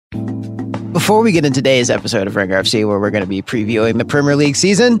before we get into today's episode of Ringer FC, where we're going to be previewing the Premier League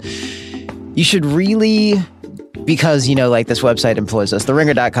season, you should really, because, you know, like this website employs us,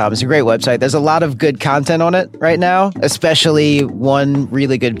 theringer.com is a great website. There's a lot of good content on it right now, especially one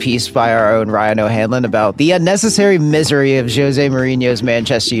really good piece by our own Ryan O'Hanlon about the unnecessary misery of Jose Mourinho's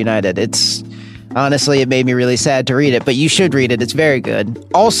Manchester United. Honestly, it made me really sad to read it, but you should read it. It's very good.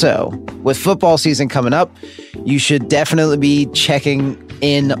 Also, with football season coming up, you should definitely be checking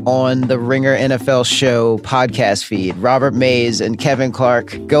in on the Ringer NFL Show podcast feed. Robert Mays and Kevin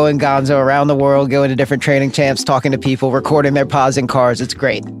Clark going gonzo around the world, going to different training camps, talking to people, recording their pods in cars. It's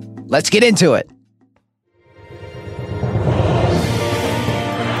great. Let's get into it. Take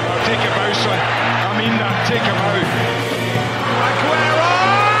him out, son. I mean that. Take him out. Aguero!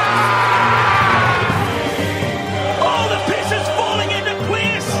 Oh, the pitch is falling into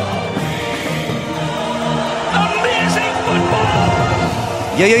place. Amazing football.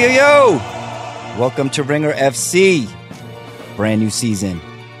 Yo, yo, yo, yo! Welcome to Ringer FC. Brand new season.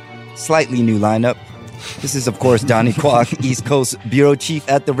 Slightly new lineup. This is, of course, Donnie Kwok, East Coast Bureau Chief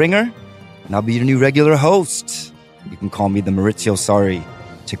at The Ringer. And I'll be your new regular host. You can call me the Maurizio Sarri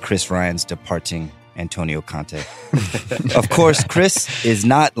to Chris Ryan's departing Antonio Conte. Of course, Chris is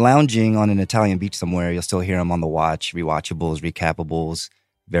not lounging on an Italian beach somewhere. You'll still hear him on The Watch, rewatchables, recapables,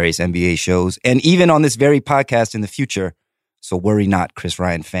 various NBA shows, and even on this very podcast in the future. So worry not, Chris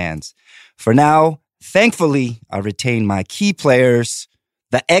Ryan fans. For now, thankfully, I retain my key players,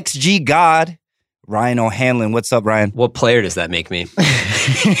 the XG God, Ryan O'Hanlon. What's up, Ryan? What player does that make me?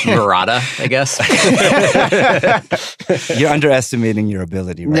 Murata, I guess. You're underestimating your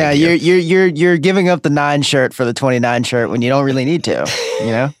ability, right? Yeah, you're giving up the 9 shirt for the 29 shirt when you don't really need to,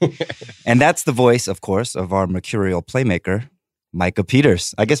 you know? And that's the voice, of course, of our mercurial playmaker, Micah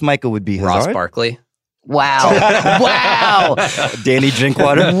Peters. I guess Micah would be Ross Hazard. Barkley. Wow. Wow. Danny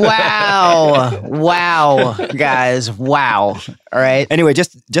Drinkwater. Wow, guys. Wow. All right. Anyway,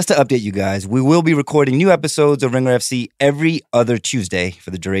 just to update you guys, we will be recording new episodes of Ringer FC every other Tuesday for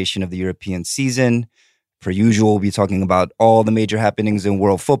the duration of the European season. Per usual, we'll be talking about all the major happenings in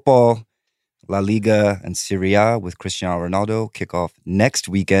world football. La Liga and Serie A with Cristiano Ronaldo kick off next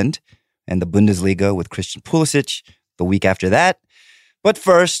weekend, and the Bundesliga with Christian Pulisic the week after that. But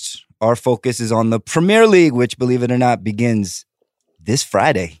first, our focus is on the Premier League, which, believe it or not, begins this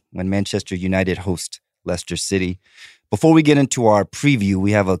Friday when Manchester United host Leicester City. Before we get into our preview,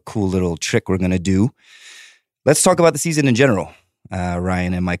 we have a cool little trick we're going to do. Let's talk about the season in general,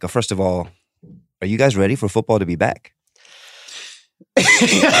 Ryan and Micah. First of all, are you guys ready for football to be back?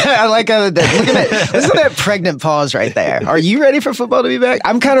 I like how look at that. Listen to that pregnant pause right there. Are you ready for football to be back?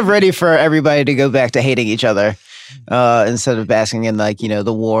 I'm kind of ready for everybody to go back to hating each other. Instead of basking in, like, you know,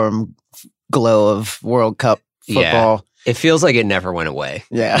 the warm glow of World Cup football. Yeah. It feels like it never went away.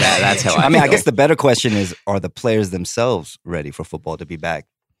 Yeah. That's how I mean, feel. I guess the better question is, are the players themselves ready for football to be back?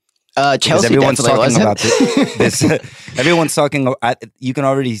 Chelsea everyone's definitely talking wasn't. about this. Everyone's talking. You can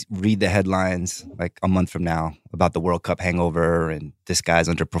already read the headlines like a month from now about the World Cup hangover, and this guy's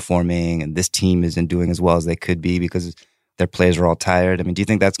underperforming, and this team isn't doing as well as they could be because their players are all tired. I mean, do you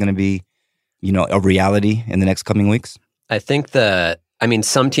think that's going to be, you know, a reality in the next coming weeks? I think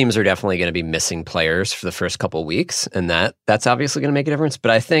some teams are definitely going to be missing players for the first couple of weeks, and that's obviously going to make a difference.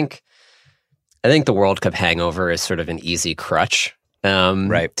 But I think the World Cup hangover is sort of an easy crutch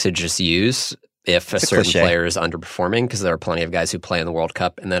right, to just use if a certain player is underperforming, because there are plenty of guys who play in the World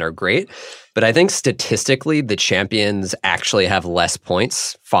Cup and that are great. But I think statistically, the champions actually have less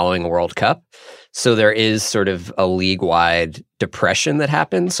points following a World Cup. So there is sort of a league-wide depression that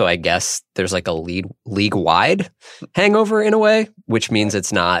happens. So I guess there's like a league-wide hangover in a way, which means it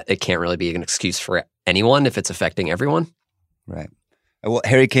can't really be an excuse for anyone if it's affecting everyone. Right. Well,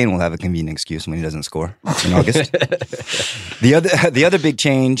 Harry Kane will have a convenient excuse when he doesn't score in August. The other big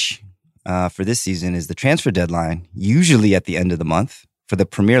change for this season is the transfer deadline, usually at the end of the month. For the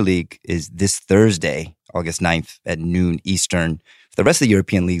Premier League is this Thursday, August 9th at noon Eastern. For the rest of the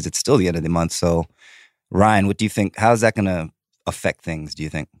European leagues, it's still the end of the month. So, Ryan, what do you think? How's that going to affect things, do you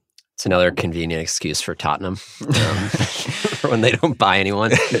think? It's another convenient excuse for Tottenham when they don't buy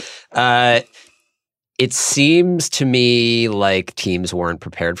anyone. It seems to me like teams weren't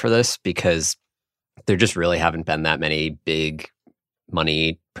prepared for this because there just really haven't been that many big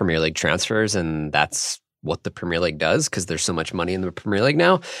money Premier League transfers, and that's what the Premier League does because there's so much money in the Premier League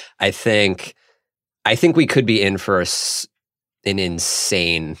now. I think we could be in for an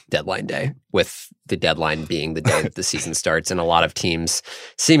insane deadline day, with the deadline being the day that the season starts, and a lot of teams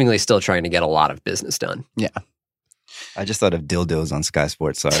seemingly still trying to get a lot of business done. Yeah. I just thought of dildos on Sky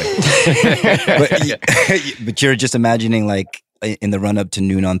Sports, sorry. But you're just imagining like in the run up to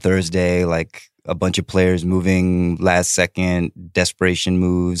noon on Thursday, like a bunch of players moving last second, desperation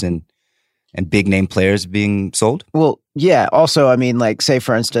moves, and big name players being sold? Well, yeah. Also, I mean, like, say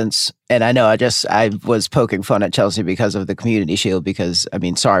for instance, and I know I was poking fun at Chelsea because of the Community Shield, because I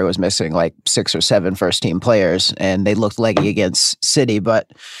mean, Sarri was missing like 6 or 7 first team players, and they looked leggy against City, but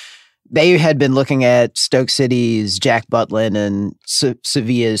they had been looking at Stoke City's Jack Butland and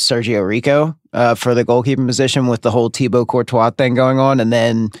Sevilla's Sergio Rico for the goalkeeping position, with the whole Thibaut Courtois thing going on, and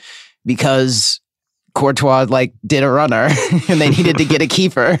then because Courtois like did a runner and they needed to get a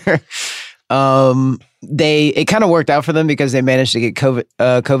keeper. It kind of worked out for them because they managed to get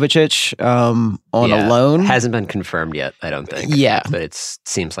Kovacic on a loan. Hasn't been confirmed yet, I don't think. Yeah. But it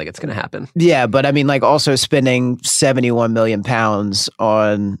seems like it's going to happen. Yeah, but I mean, like, also spending £71 million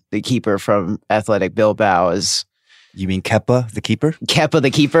on the keeper from Athletic Bilbao is... You mean Kepa, the keeper? Kepa,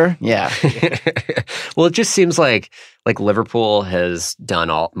 the keeper? Yeah. Well, it just seems like Liverpool has done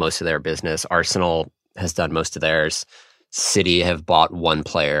most of their business. Arsenal has done most of theirs. City have bought one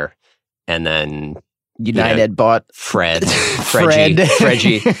player. And then United bought Fred.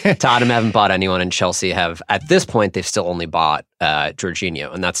 Tottenham haven't bought anyone, and Chelsea have, at this point, they've still only bought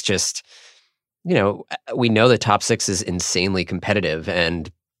Jorginho. And that's just, we know the top 6 is insanely competitive,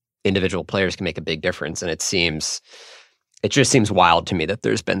 and individual players can make a big difference. And it just seems wild to me that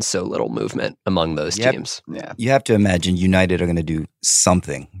there's been so little movement among those teams. Yeah. You have to imagine United are going to do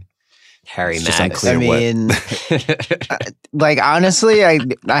something. Harry It's just Mags. unclear I mean, like, honestly, I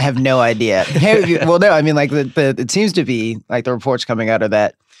have no idea. Well, no, I mean, like, it seems to be, like, the reports coming out of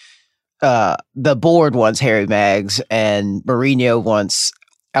that, the board wants Harry Mags and Mourinho wants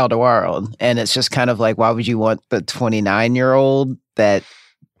Alderweireld. And it's just kind of like, why would you want the 29-year-old that,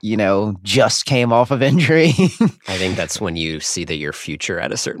 just came off of injury? I think that's when you see that your future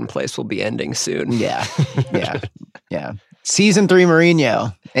at a certain place will be ending soon. Yeah. Season 3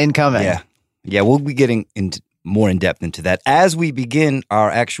 Mourinho incoming. Yeah, we'll be getting more in depth into that as we begin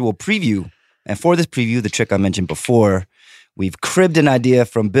our actual preview. And for this preview, the trick I mentioned before, we've cribbed an idea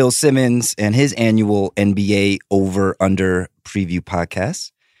from Bill Simmons and his annual NBA over-under preview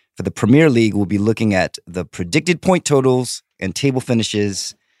podcast. For the Premier League, we'll be looking at the predicted point totals and table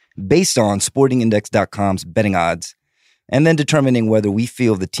finishes based on sportingindex.com's betting odds, and then determining whether we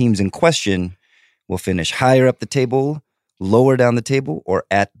feel the teams in question will finish higher up the table, lower down the table, or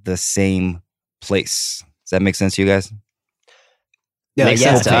at the same place. Does that make sense to you guys? Yeah, Makes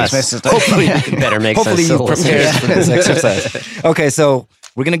sense to us. Hopefully, It better make hopefully sense to you the prepared listeners. for this exercise. Okay, so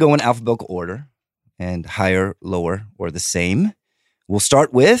we're going to go in alphabetical order, and higher, lower, or the same. We'll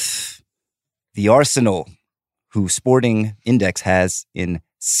start with the Arsenal, who Sporting Index has in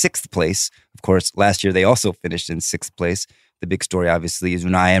 6th place. Of course, last year they also finished in 6th place. The big story, obviously, is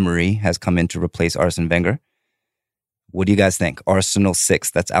Unai Emery has come in to replace Arsene Wenger. What do you guys think? Arsenal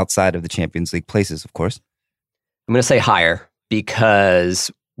 6th. That's outside of the Champions League places, of course. I'm going to say higher because,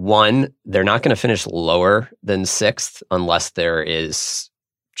 one, they're not going to finish lower than 6th unless there is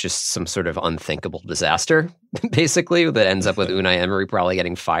just some sort of unthinkable disaster, basically, that ends up with Unai Emery probably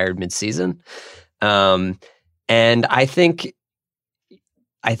getting fired mid-season. And I think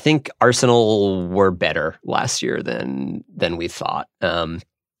Arsenal were better last year than we thought,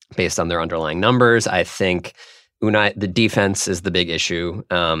 based on their underlying numbers. I think the defense is the big issue.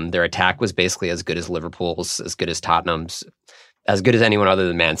 Their attack was basically as good as Liverpool's, as good as Tottenham's, as good as anyone other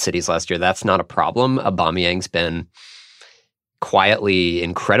than Man City's last year. That's not a problem. Aubameyang's been quietly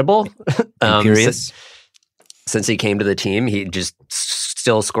incredible. Since he came to the team, he just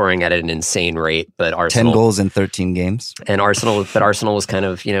still scoring at an insane rate. But Arsenal 10 goals in 13 games. And Arsenal was kind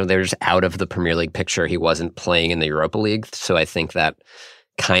of, they're just out of the Premier League picture. He wasn't playing in the Europa League. So I think that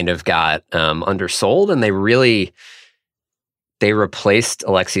kind of got undersold, and they replaced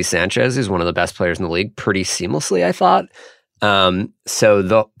Alexis Sanchez, who's one of the best players in the league, pretty seamlessly, I thought. So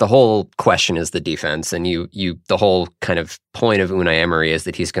the whole question is the defense, and the whole kind of point of Unai Emery is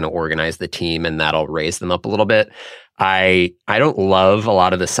that he's going to organize the team, and that'll raise them up a little bit. I don't love a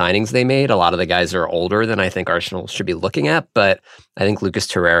lot of the signings they made. A lot of the guys are older than I think Arsenal should be looking at, but I think Lucas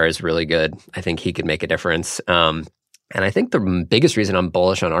Torreira is really good. I think he could make a difference. And I think the biggest reason I'm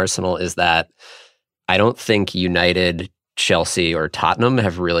bullish on Arsenal is that I don't think United, Chelsea, or Tottenham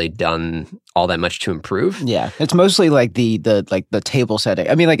have really done all that much to improve. Yeah, it's mostly like the table setting.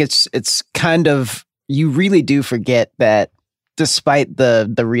 I mean, like it's kind of, you really do forget that despite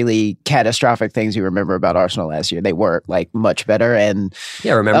the really catastrophic things you remember about Arsenal last year, they were like much better. And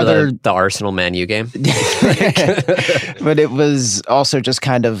yeah, remember the Arsenal Man U game? But it was also just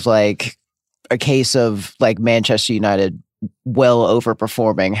kind of like a case of like Manchester United well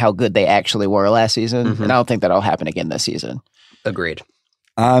overperforming how good they actually were last season. Mm-hmm. And I don't think that'll happen again this season. Agreed.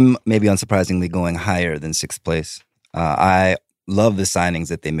 I'm maybe unsurprisingly going higher than 6th place. I love the signings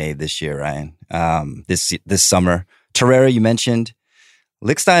that they made this year, Ryan. This summer. Torreira, you mentioned.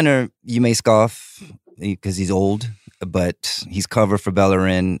 Lichtsteiner, you may scoff because he's old, but he's covered for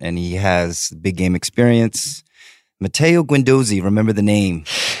Bellerin and he has big game experience. Matteo Guendouzi, remember the name.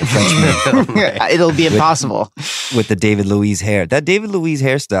 The Frenchman. It'll be impossible. With the David Luiz hair. That David Luiz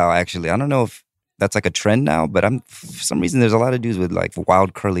hairstyle, actually, I don't know if that's like a trend now, but for some reason there's a lot of dudes with like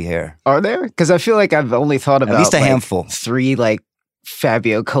wild curly hair. Are there? Because I feel like I've only thought about at least a like, handful. 3 like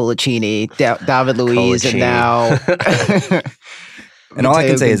Fabio Colaccini, David Luiz, and now. And all I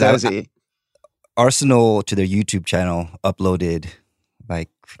can say is that Arsenal to their YouTube channel uploaded like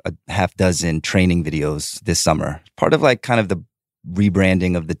a half dozen training videos this summer. Part of like kind of the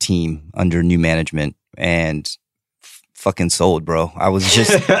rebranding of the team under new management, and fucking sold, bro. I was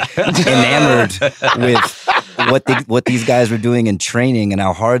just enamored with what these guys were doing in training and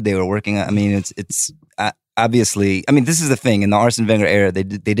how hard they were working. I mean, it's obviously. I mean, this is the thing in the Arsene Wenger era. They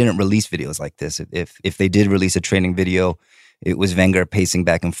didn't release videos like this. If they did release a training video, it was Wenger pacing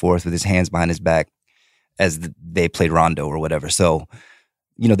back and forth with his hands behind his back as they played rondo or whatever. So,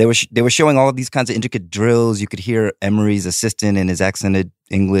 you know, they were showing all of these kinds of intricate drills. You could hear Emery's assistant in his accented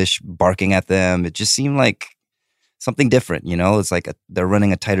English barking at them. It just seemed like something different, you know? It's like they're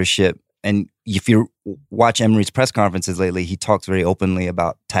running a tighter ship. And if you watch Emery's press conferences lately, he talks very openly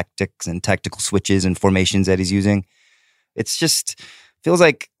about tactics and tactical switches and formations that he's using. It's just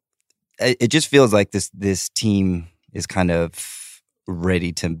it just feels like this team is kind of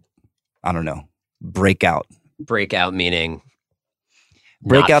ready to, I don't know, break out. Break out meaning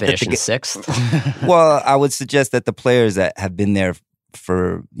break not out finish in 6th? Well, I would suggest that the players that have been there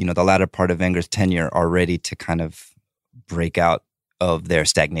for, you know, the latter part of Wenger's tenure are ready to kind of break out of their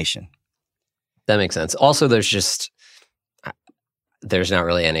stagnation. That makes sense. Also, there's not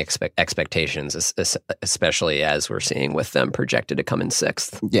really any expectations, especially as we're seeing with them projected to come in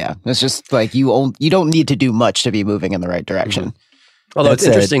 6th. Yeah, it's just like you don't need to do much to be moving in the right direction. Mm-hmm. Although it's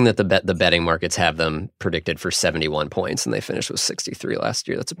interesting that the betting markets have them predicted for 71 points and they finished with 63 last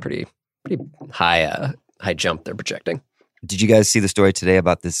year. That's a pretty high jump they're projecting. Did you guys see the story today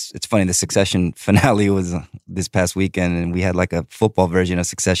about this? It's funny, the Succession finale was this past weekend, and we had like a football version of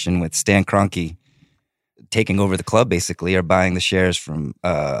Succession with Stan Kroenke taking over the club, basically, or buying the shares from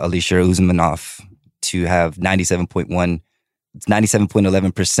Alisher Usmanov to have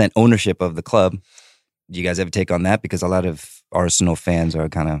 97.11% ownership of the club. Do you guys ever take on that? Because a lot of Arsenal fans are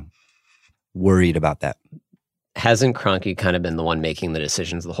kind of worried about that. Hasn't Kroenke kind of been the one making the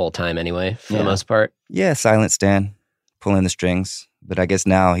decisions the whole time anyway, for the most part? Yeah, silent Stan, pulling the strings. But I guess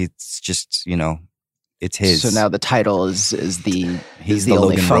now he's just, you know, it's his. So now the title is the only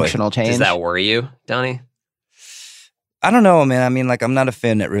Logan functional Roy. change. Does that worry you, Donnie? I don't know, man. I mean, like, I'm not a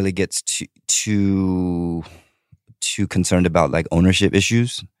fan that really gets too concerned about like ownership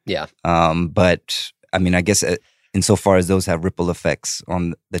issues. Yeah. But I mean, I guess insofar as those have ripple effects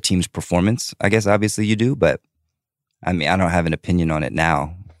on the team's performance, I guess obviously you do. But I mean, I don't have an opinion on it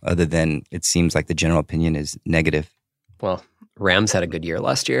now, other than it seems like the general opinion is negative. Well, Rams had a good year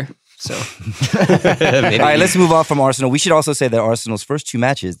last year, so. All right, let's move on from Arsenal. We should also say that Arsenal's first 2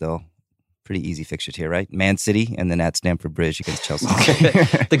 matches, though, pretty easy fixtures here, right? Man City and then at Stamford Bridge against Chelsea.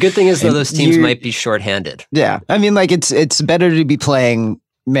 The good thing is, though, those teams might be shorthanded. Yeah, I mean, like it's better to be playing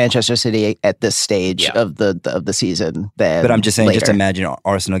Manchester City at this stage of the season than. But I'm just saying, later. just imagine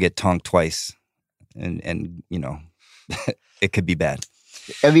Arsenal get tonked twice, and you know, it could be bad.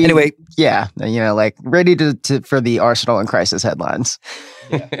 I mean, anyway, yeah, you know, like ready to for the Arsenal in crisis headlines.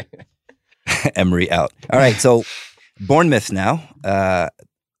 Emery out. All right, so Bournemouth now.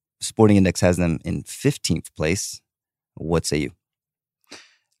 Sporting Index has them in 15th place. What say you?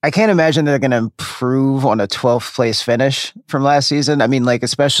 I can't imagine they're going to improve on a 12th place finish from last season. I mean, like,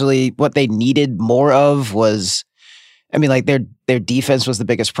 especially what they needed more of was, I mean, like their defense was the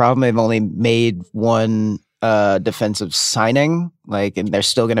biggest problem. They've only made one defensive signing, like, and they're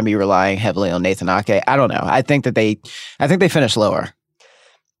still going to be relying heavily on Nathan Ake. I don't know. I think they finished lower.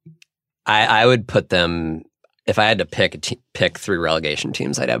 I would put them, if I had to pick 3 relegation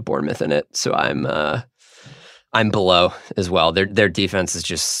teams, I'd have Bournemouth in it. So I'm below as well. Their defense is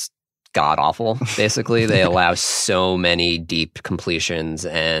just god awful. Basically, they allow so many deep completions,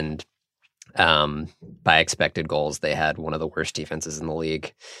 and by expected goals, they had one of the worst defenses in the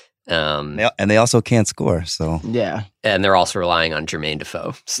league. And they also can't score. So yeah, and they're also relying on Jermaine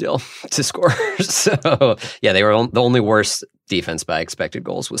Defoe still to score. So yeah, they were the only worst defense by expected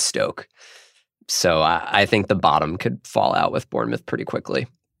goals was Stoke. So I think the bottom could fall out with Bournemouth pretty quickly.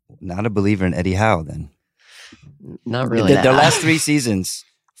 Not a believer in Eddie Howe, then. Not really. Their last 3 seasons,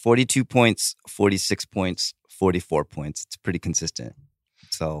 42 points, 46 points, 44 points. It's pretty consistent.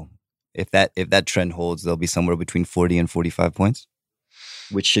 So if that trend holds, they'll be somewhere between 40 and 45 points,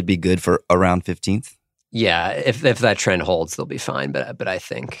 which should be good for around 15th. Yeah, if that trend holds, they'll be fine. But I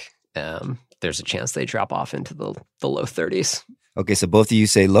think there's a chance they drop off into the low 30s. Okay, so both of you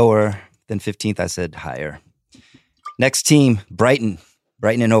say lower than 15th. I said higher. Next team, Brighton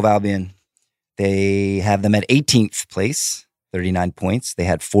and Hove Albion. They have them at 18th place, 39 points. They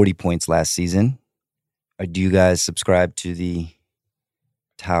had 40 points last season. Do you guys subscribe to the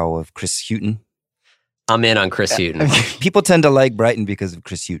Tao of Chris Hughton? I'm in on Chris Hughton. People tend to like Brighton because of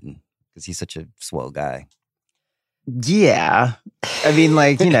Chris Hughton, because he's such a swell guy. Yeah. I mean,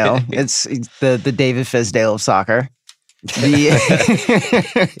 like, you know, it's the David Fisdale of soccer.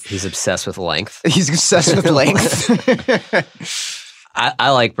 He's obsessed with length. He's obsessed with length. I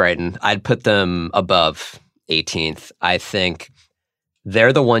like Brighton. I'd put them above 18th. I think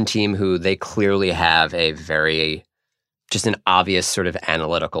they're the one team who they clearly have a very, just an obvious sort of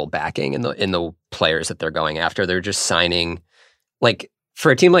analytical backing in the players that they're going after. They're just signing, like,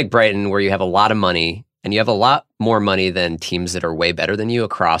 for a team like Brighton where you have a lot of money and you have a lot more money than teams that are way better than you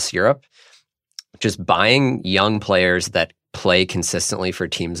across Europe, just buying young players that play consistently for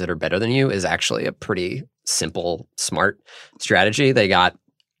teams that are better than you is actually a pretty simple, smart strategy. They got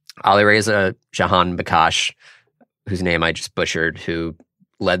Alireza Jahan Bakash, whose name I just butchered, who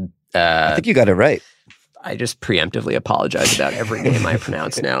led... I think you got it right. I just preemptively apologize about every name I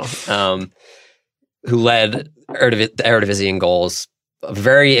pronounce now. Who led Eredivisie in goals. A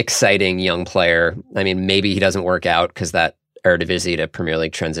very exciting young player. I mean, maybe he doesn't work out because that Eredivisie to Premier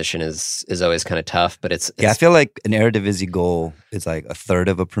League transition is always kind of tough, but it's I feel like an Eredivisie goal is like a third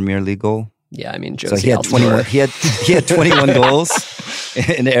of a Premier League goal. Yeah, I mean, so he had 21. He had 21 goals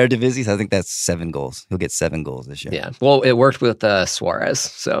in the Eredivisie. So I think that's 7 goals. He'll get 7 goals this year. Yeah, well, it worked with Suarez,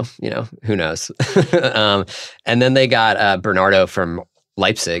 so who knows. And then they got Bernardo from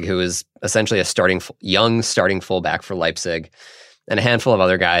Leipzig, who is essentially a young starting fullback for Leipzig, and a handful of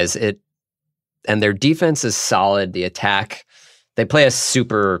other guys. And their defense is solid. The attack, they play a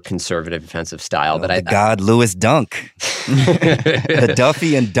super conservative defensive style. But Lewis Dunk. The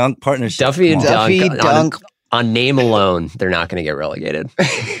Duffy and Dunk partnership. Duffy and Dunk. On name alone, they're not going to get relegated.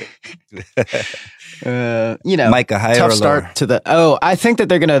 Micah, higher tough start lower? To the. Oh, I think that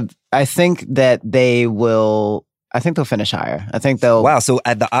they're going to. I think that they will. I think they'll finish higher. I think they'll. Wow. So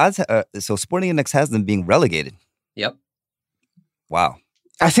at the odds, so Sporting Index has them being relegated. Yep. Wow.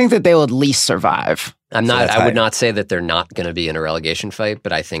 I think that they will at least survive. I would not say that they're not going to be in a relegation fight,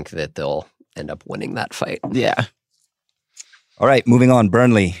 but I think that they'll end up winning that fight. Yeah. All right, moving on.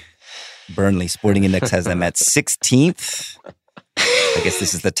 Burnley, Sporting Index has them at 16th. I guess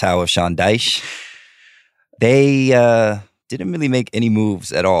this is the Tao of Sean Dyche. They didn't really make any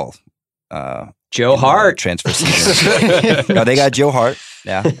moves at all. Joe Hart. Transfer season. No, they got Joe Hart.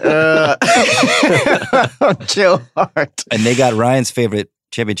 Yeah. Joe Hart. And they got Ryan's favorite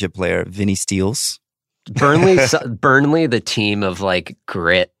championship player, Vinny Steels. Burnley, the team of like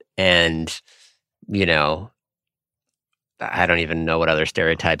grit and, I don't even know what other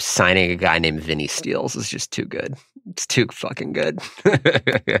stereotypes. Signing a guy named Vinny Steels is just too good. It's too fucking good.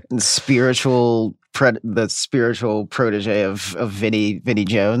 The spiritual protege of Vinny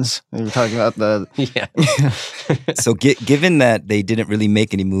Jones. You're talking about the yeah. So given that they didn't really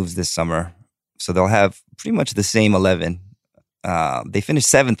make any moves this summer, so they'll have pretty much the same 11. They finished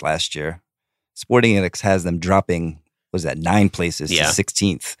 7th last year. Sporting Index has them dropping, 9 places to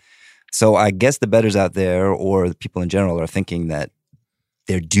 16th. So I guess the bettors out there or the people in general are thinking that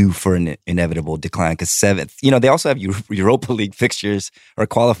they're due for an inevitable decline because 7th. They also have Europa League fixtures or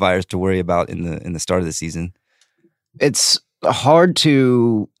qualifiers to worry about in the start of the season. It's hard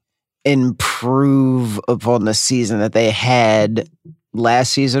to improve upon the season that they had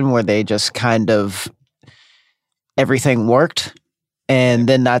last season where they just kind of everything worked. And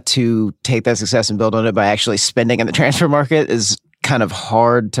then not to take that success and build on it by actually spending in the transfer market is kind of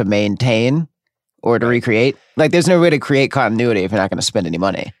hard to maintain or to recreate. Like, there's no way to create continuity if you're not going to spend any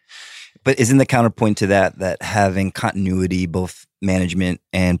money. But isn't the counterpoint to that having continuity, both management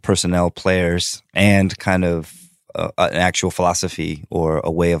and personnel players, and kind of an actual philosophy or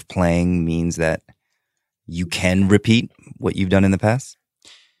a way of playing means that you can repeat what you've done in the past?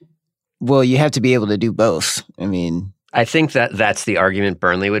 Well, you have to be able to do both. I mean, I think that's the argument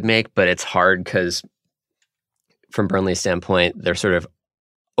Burnley would make, but it's hard because from Burnley's standpoint, they're sort of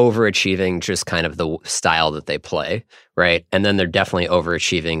overachieving just kind of the style that they play, right? And then they're definitely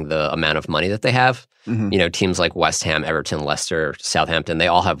overachieving the amount of money that they have. Mm-hmm. Teams like West Ham, Everton, Leicester, Southampton, they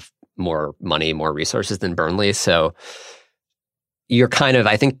all have more money, more resources than Burnley. So you're kind of,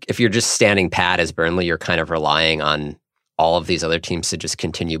 I think if you're just standing pat as Burnley, you're kind of relying on all of these other teams to just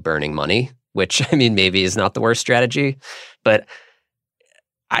continue burning money, which I mean, maybe is not the worst strategy. But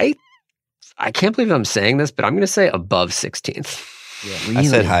I can't believe I'm saying this, but I'm going to say above 16th. Yeah, really? I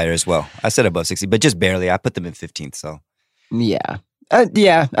said higher as well. I said above 60, but just barely. I put them in 15th, so. Yeah. I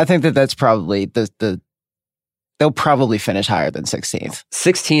think that's probably they'll probably finish higher than 16th.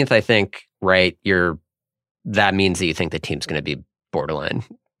 16th, I think, right? That means that you think the team's going to be borderline.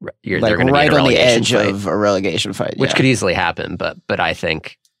 They're going to right be in a on the relegation edge fight, of a relegation fight, which could easily happen. But I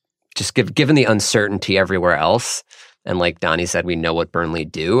think just given the uncertainty everywhere else, and like Donnie said, we know what Burnley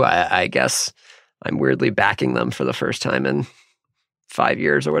do. I guess I'm weirdly backing them for the first time in 5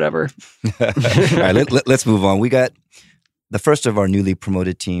 years or whatever. All right, let's move on. We got the first of our newly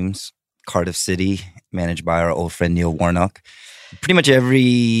promoted teams, Cardiff City, managed by our old friend Neil Warnock. Pretty much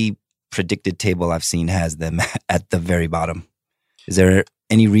every predicted table I've seen has them at the very bottom. Is there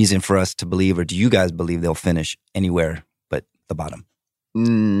any reason for us to believe, or do you guys believe they'll finish anywhere but the bottom?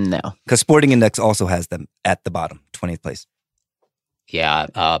 No. Because Sporting Index also has them at the bottom, 20th place. Yeah,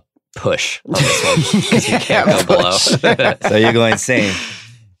 push on this one. 'Cause you can't go below. So you're going same.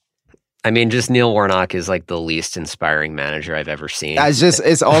 I mean, just Neil Warnock is like the least inspiring manager I've ever seen.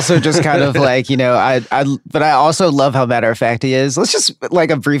 It's also just kind of like, but I also love how matter of fact he is. Let's just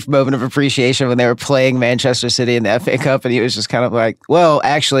like a brief moment of appreciation when they were playing Manchester City in the FA Cup, and he was just kind of like, well,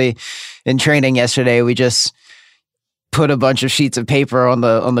 actually, in training yesterday, we just put a bunch of sheets of paper on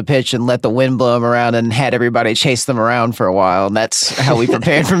the pitch and let the wind blow them around and had everybody chase them around for a while. And that's how we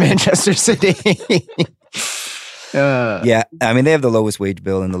prepared for Manchester City. Yeah, I mean, they have the lowest wage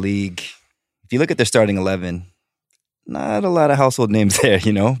bill in the league. If you look at their starting 11, not a lot of household names there,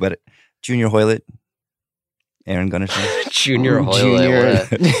 but Junior Hoylett, Aaron Gunnarsson. Junior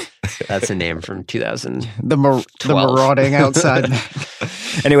Hoylett. That's a name from 2000. The marauding outside.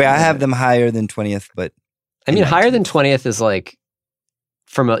 Anyway, I have them higher than 20th, but I mean, higher than 20th is like,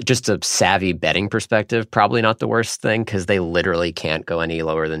 from just a savvy betting perspective, probably not the worst thing because they literally can't go any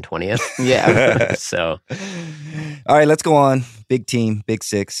lower than 20th. Yeah. So, all right, let's go on. Big team, Big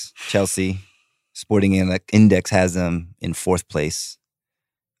Six, Chelsea. Sporting Index has them in 4th place.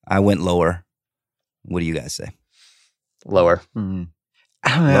 I went lower. What do you guys say? Lower. I don't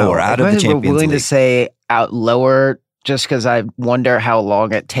know. Lower, out of the Champions We're willing League. to say out lower just because I wonder how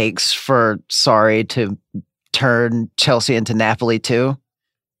long it takes for Sarri to turn Chelsea into Napoli too.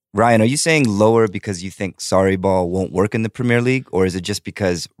 Ryan, are you saying lower because you think Sarri ball won't work in the Premier League? Or is it just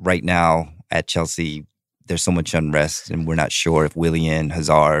because right now at Chelsea, there's so much unrest and we're not sure if Willian,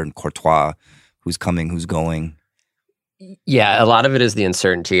 Hazard, and Courtois, who's coming, who's going? Yeah, a lot of it is the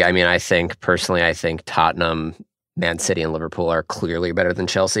uncertainty. I mean, I think Tottenham, Man City, and Liverpool are clearly better than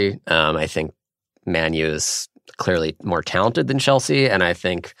Chelsea. I think Man U is clearly more talented than Chelsea. And I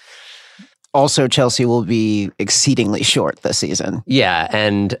think also Chelsea will be exceedingly short this season. Yeah,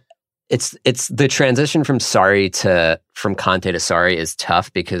 and it's the transition from Conte to Sarri is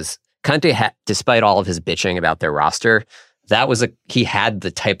tough because Conte, despite all of his bitching about their roster, he had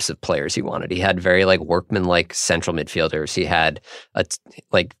the types of players he wanted. He had very workman-like central midfielders. He had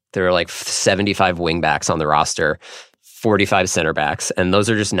there were 75 wingbacks on the roster, 45 center backs, and those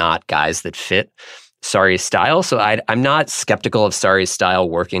are just not guys that fit Sarri's style. So I'm not skeptical of Sarri's style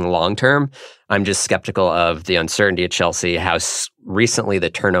working long term. I'm just skeptical of the uncertainty at Chelsea, how recently the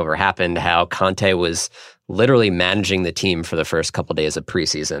turnover happened, how Conte was literally managing the team for the first couple of days of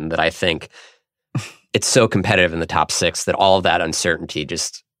preseason, that I think it's so competitive in the top 6 that all of that uncertainty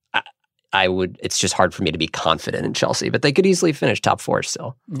just, it's just hard for me to be confident in Chelsea, but they could easily finish top 4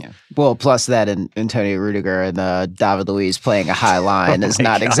 still. Yeah. Well, plus that and Antonio Rudiger and David Luiz playing a high line is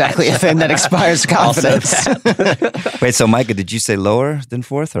not exactly a thing that inspires confidence. Wait, so Micah, did you say lower than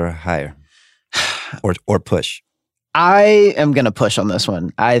 4th or higher? Or push? I am going to push on this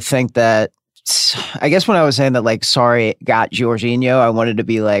one. I think that, I guess when I was saying that Sarri got Jorginho, I wanted to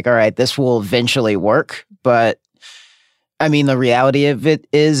be like, all right, this will eventually work. But I mean, the reality of it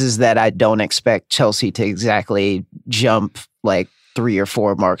is that I don't expect Chelsea to exactly jump 3 or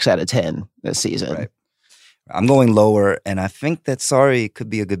 4 marks out of 10 this season. Right. I'm going lower, and I think that Sarri could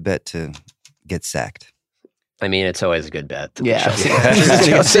be a good bet to get sacked. I mean, it's always a good bet. Yeah.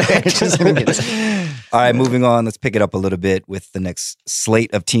 All right, moving on. Let's pick it up a little bit with the next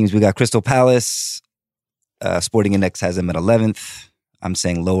slate of teams. We got Crystal Palace. Sporting Index has them at 11th. I'm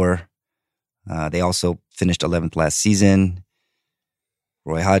saying lower. They also finished 11th last season.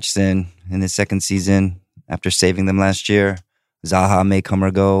 Roy Hodgson in his 2nd season after saving them last year. Zaha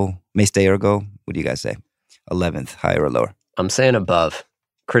may stay or go. What do you guys say? 11th, higher or lower? I'm saying above.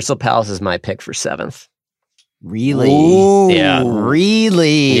 Crystal Palace is my pick for 7th. Really? Ooh. Yeah.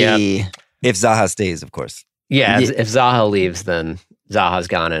 Really? Yeah. If Zaha stays, of course. Yeah, if Zaha leaves, then Zaha's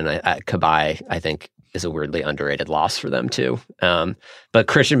gone, and Cabaye, I think, is a weirdly underrated loss for them too. But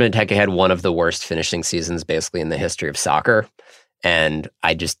Christian Benteke had one of the worst finishing seasons basically in the history of soccer, and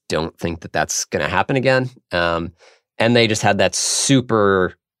I just don't think that that's going to happen again. And they just had that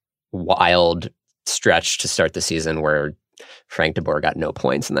super wild stretch to start the season where Frank de Boer got no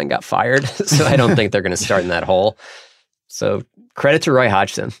points and then got fired. So I don't think they're going to start in that hole. So credit to Roy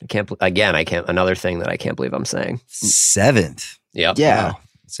Hodgson. Another thing that I can't believe I'm saying. 7th. Yep. Yeah. Wow.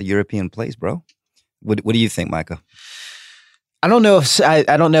 It's a European place, bro. What do you think, Micah? I don't know if I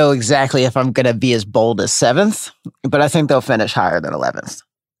don't know exactly if I'm going to be as bold as 7th, but I think they'll finish higher than 11th.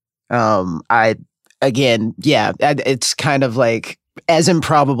 It's kind of like as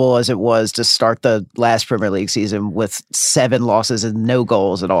improbable as it was to start the last Premier League season with 7 losses and no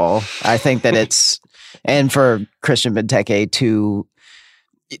goals at all. I think that it's, and for Christian Benteke to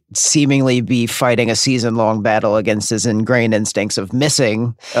seemingly be fighting a season-long battle against his ingrained instincts of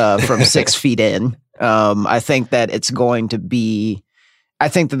missing from 6 feet in. I think that it's going to be. I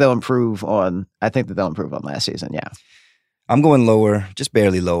think that they'll improve on last season. Yeah, I'm going lower, just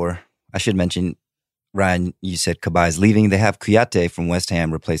barely lower. I should mention, Ryan, you said Cabaye's leaving. They have Kouyaté from West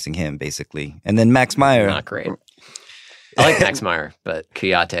Ham replacing him, basically, and then Max Meyer. Not great. I like Max Meyer, but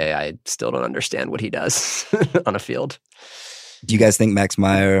Kouyaté, I still don't understand what he does on a field. Do you guys think Max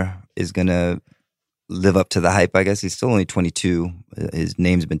Meyer is going to live up to the hype? I guess he's still only 22. His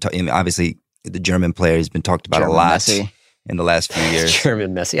name's been obviously the German player has been talked about a lot Messi. In the last few years.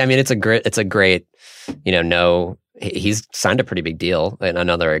 German Messi. I mean, it's a great, he's signed a pretty big deal. And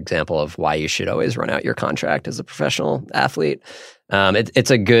another example of why you should always run out your contract as a professional athlete. It's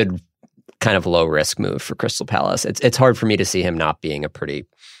a good kind of low risk move for Crystal Palace. It's hard for me to see him not being a pretty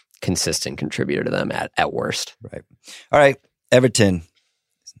consistent contributor to them at worst. Right. All right. Everton.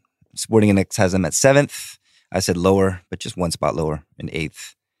 Sporting Index has them at 7th. I said lower, but just one spot lower in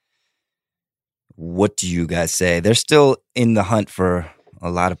 8th. What do you guys say? They're still in the hunt for a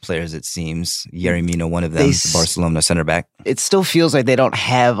lot of players, it seems. Yerry Mina, one of them, the Barcelona center back. It still feels like they don't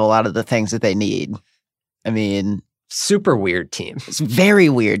have a lot of the things that they need. I mean, super weird team. It's a very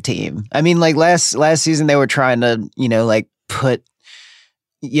weird team. I mean, like last season, they were trying to, put,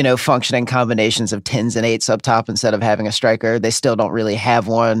 functioning combinations of 10s and 8s up top instead of having a striker. They still don't really have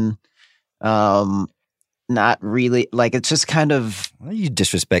one. Not really. Like, it's just kind of... Why do you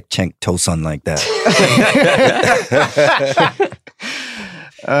disrespect Cenk Tosun like that?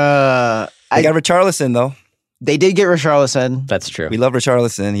 They got Richarlison, though. They did get Richarlison. That's true. We love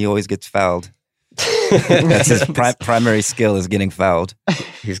Richarlison. He always gets fouled. That's his primary skill is getting fouled.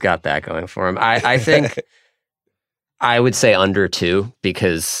 He's got that going for him. I think I would say under 2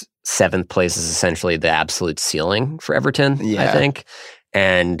 because 7th place is essentially the absolute ceiling for Everton, I think.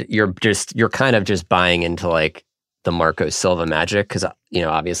 And you're kind of just buying into like the Marco Silva magic because,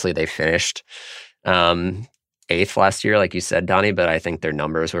 obviously they finished 8th last year, like you said, Donnie, but I think their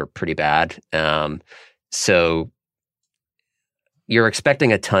numbers were pretty bad. So you're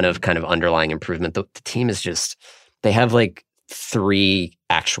expecting a ton of kind of underlying improvement. The team is just, they have like 3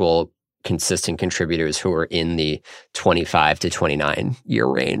 actual consistent contributors who are in the 25 to 29 year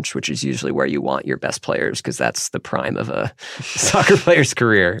range, which is usually where you want your best players because that's the prime of a soccer player's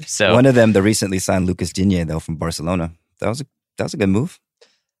career. So one of them, the recently signed Lucas Digne, though, from Barcelona. That was a good move.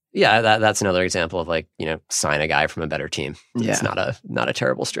 Yeah, that's another example of like, sign a guy from a better team. Yeah. It's not a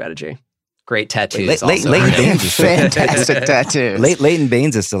terrible strategy. Great tattoos. Leighton Baines is fantastic tattoos. Leighton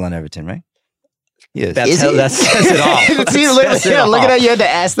Baines is still on Everton, right? Yes. That says it all. See, look at how you had to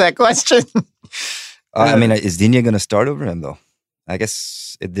ask that question. Is Digne going to start over him, though? I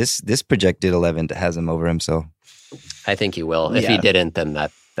guess this projected 11 has him over him, so. I think he will. If he didn't, then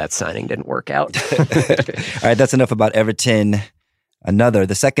that signing didn't work out. All right, that's enough about Everton.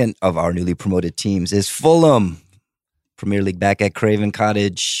 The second of our newly promoted teams is Fulham. Premier League back at Craven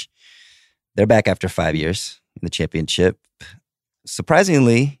Cottage. They're back after 5 years in the championship.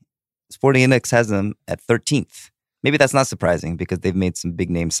 Surprisingly, Sporting Index has them at 13th. Maybe that's not surprising because they've made some big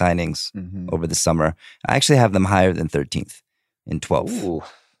name signings over the summer. I actually have them higher than 13th in 12th. Ooh.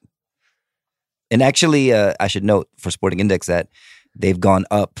 And actually, I should note for Sporting Index that they've gone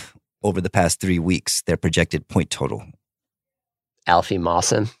up over the past 3 weeks, their projected point total. Alfie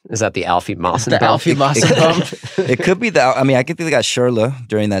Mawson? Is that the Alfie Mawson bump? Alfie Mawson bump? It could be that. I think they got Schürrle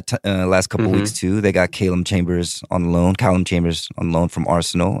during that last couple weeks too. They got Callum Chambers on loan from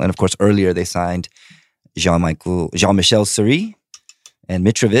Arsenal. And of course, earlier they signed Jean-Michel Seri and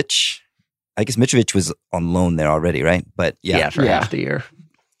Mitrovic. I guess Mitrovic was on loan there already, right? But for half the year.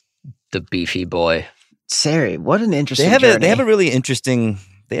 the beefy boy. Sari, what an interesting They journey. have a really interesting.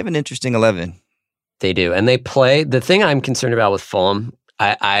 They have an interesting 11. They do, and they play. The thing I'm concerned about with Fulham,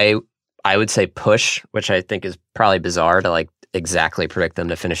 I would say push, which I think is probably bizarre to like exactly predict them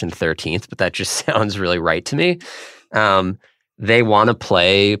to finish in 13th, but that just sounds really right to me. They want to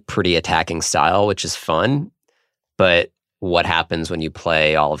play pretty attacking style, which is fun, but what happens when you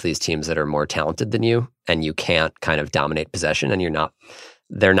play all of these teams that are more talented than you and you can't kind of dominate possession and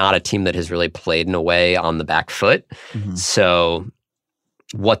they're not a team that has really played in a way on the back foot. Mhm. So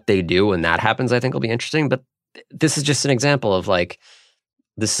what they do when that happens, I think will be interesting. But this is just an example of like,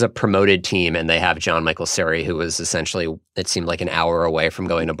 this is a promoted team and they have John Michael Sari, who was essentially, it seemed like an hour away from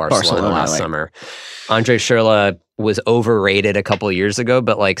going to Barcelona last summer. Andre Schürrle was overrated a couple of years ago,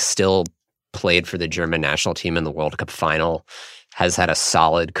 but like still played for the German national team in the World Cup final, has had a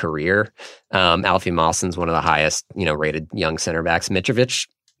solid career. Alfie Mawson's one of the highest, rated young center backs. Mitrovic,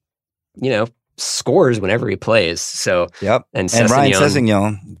 scores whenever he plays. So, Yep. And Ryan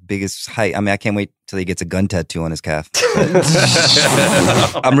Sessegnon, biggest height. I mean, I can't wait till he gets a gun tattoo on his calf.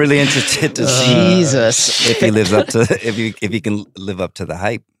 I'm really interested to see Jesus. if he lives up to if he can live up to the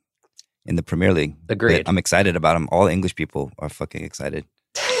hype in the Premier League. Agreed. But I'm excited about him. All English people are fucking excited.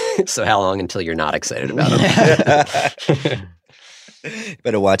 So how long until you're not excited about him?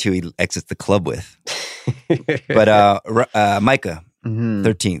 Better watch who he exits the club with. But Micah,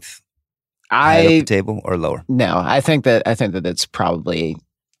 13th. High up the table or lower? No, I think that it's probably.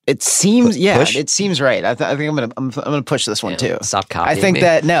 It seems push? It seems right. I think I'm gonna push this one too. Stop copying I think me.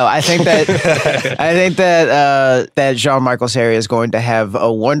 that Jean-Michel Sari is going to have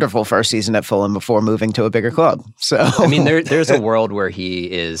a wonderful first season at Fulham before moving to a bigger club. So I mean, there's a world where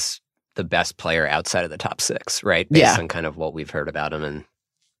he is the best player outside of the top six, right? Based on kind of what we've heard about him and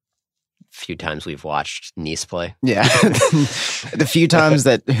few times we've watched Nice play. Yeah. The few times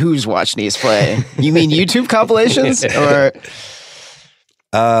that who's watched Nice play. You mean YouTube compilations? Or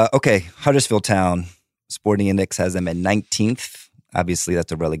okay, Huddersfield Town. Sporting Index has them at 19th. Obviously,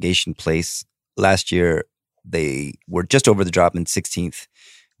 that's a relegation place. Last year, they were just over the drop in 16th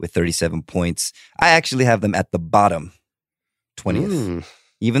with 37 points. I actually have them at the bottom, 20th.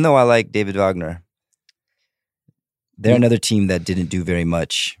 Even though I like David Wagner, they're another team that didn't do very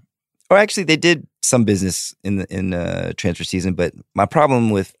much. Or actually, they did some business in the transfer season. But my problem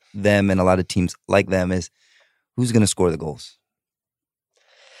with them and a lot of teams like them is who's going to score the goals?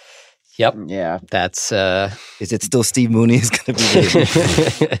 Yep. yeah. That's Is it still Steve Mooney is going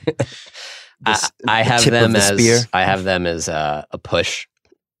to be I have tip them of the spear? I have them as a push.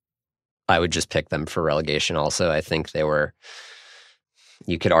 I would just pick them for relegation also. I think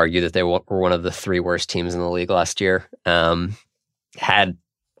you could argue that they were one of the three worst teams in the league last year. Had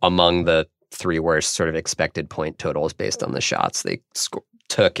among the three worst sort of expected point totals based on the shots they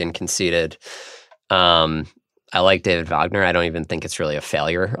took and conceded. I like David Wagner. I don't even think it's really a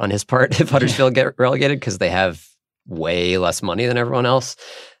failure on his part if Huddersfield get relegated because they have way less money than everyone else.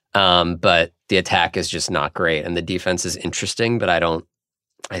 But the attack is just not great. And the defense is interesting, but I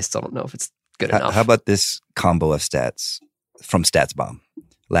still don't know if it's good enough. How about this combo of stats from StatsBomb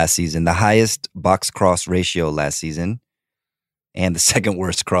last season? The highest box cross ratio last season and the second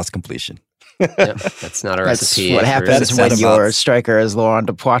worst cross completion. Yep, that's not a That's recipe. what for happens success. when your striker is Laurent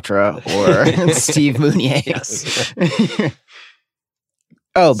Depoitre or Steve Mounier. Yes.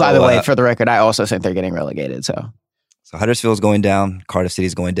 Oh, by So, the way, for the record, I also think they're getting relegated. So Huddersfield's going down. Cardiff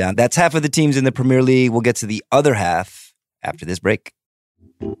City's going down. That's half of the teams in the Premier League. We'll get to the other half after this break.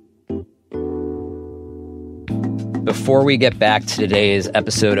 Before we get back to today's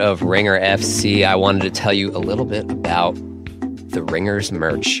episode of Ringer FC, I wanted to tell you a little bit about the Ringers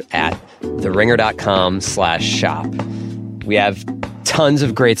merch at theringer.com/shop. We have tons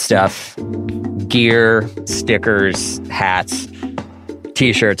of great stuff, gear, stickers, hats,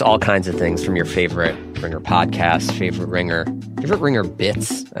 t-shirts, all kinds of things from your favorite Ringer podcast, favorite Ringer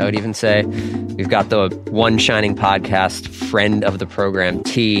bits, I would even say. We've got the One Shining Podcast friend of the program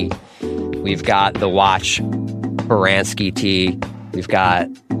tee. We've got the Watch Baranski tee. We've got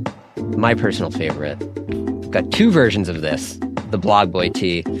my personal favorite. We've got two versions of this, the Blog Boy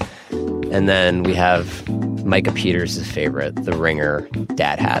tee. And then we have Micah Peters' favorite, the Ringer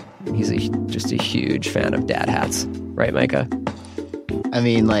dad hat. He's just a huge fan of dad hats. Right, Micah? I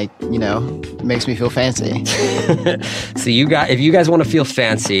mean, it makes me feel fancy. So if you guys want to feel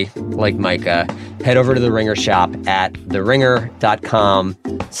fancy like Micah, head over to the Ringer shop at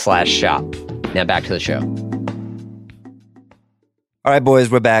theringer.com/shop. Now back to the show. All right, boys,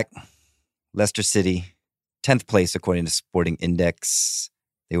 we're back. Leicester City, 10th place according to Sporting Index.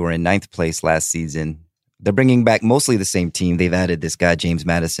 They were in 9th place last season. They're bringing back mostly the same team. They've added this guy, James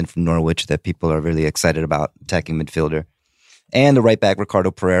Madison from Norwich, that people are really excited about, attacking midfielder. And the right back, Ricardo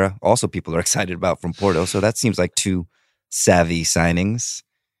Pereira, also people are excited about from Porto. So that seems like 2 savvy signings.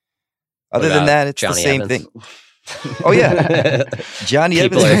 Other than that, it's Johnny the same Evans? thing. Oh, yeah. Johnny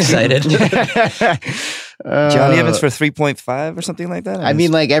People Evans. are excited. Johnny Evans for 3.5 or something like that. I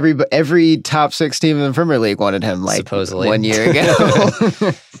mean, like every top 6 team in the Premier League wanted him like Supposedly. 1 year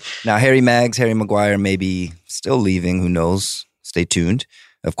ago. now Harry Maguire may be still leaving. Who knows? Stay tuned.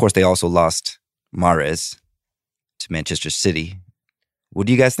 Of course, they also lost Mahrez to Manchester City. What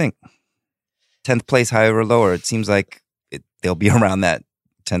do you guys think? 10th place, higher or lower? It seems like they'll be around that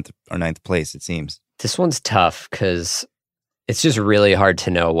 10th or 9th place, it seems. This one's tough because it's just really hard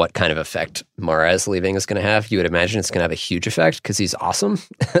to know what kind of effect Mahrez leaving is going to have. You would imagine it's going to have a huge effect because he's awesome.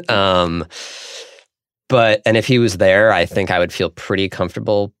 And if he was there, I think I would feel pretty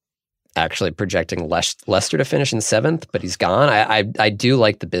comfortable actually projecting Leicester to finish in 7th, but he's gone. I do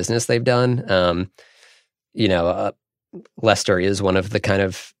like the business they've done. Leicester is one of the kind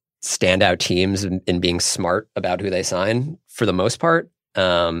of standout teams in being smart about who they sign for the most part.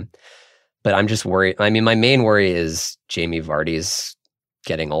 But I'm just worried. I mean, my main worry is Jamie Vardy's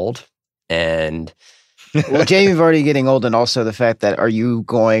getting old. And well, Jamie Vardy getting old, and also the fact that are you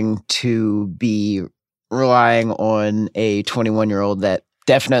going to be relying on a 21-year-old that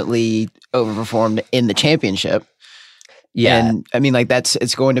definitely overperformed in the championship? yeah, And I mean, like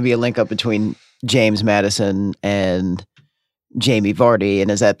it's going to be a link up between James Madison and Jamie Vardy, and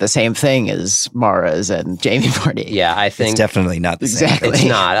is that the same thing as Mahrez and Jamie Vardy? yeah, I think It's definitely not the Exactly. same. it's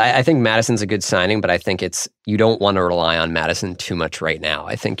not. I think Madison's a good signing, but I think you don't want to rely on Madison too much right now.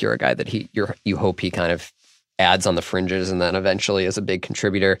 I think you're a guy that you hope he kind of adds on the fringes and then eventually is a big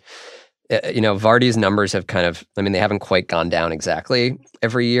contributor. Vardy's numbers have they haven't quite gone down exactly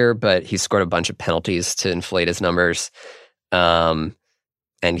every year, but he's scored a bunch of penalties to inflate his numbers. And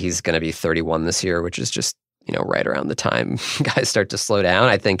he's going to be 31 this year, which is just, right around the time guys start to slow down.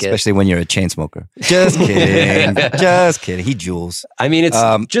 I think Especially when you're a chain smoker. Just kidding. Just kidding. He jewels. I mean, it's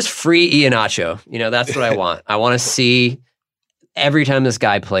just free Iheanacho. That's what I want. I want to see every time this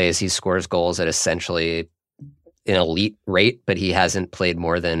guy plays, he scores goals at essentially an elite rate, but he hasn't played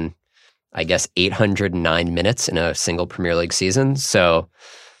more than, I guess, 809 minutes in a single Premier League season. So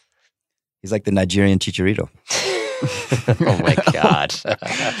He's like the Nigerian Chicharito. oh my God.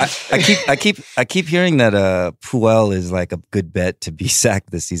 I keep hearing that Puel is like a good bet to be sacked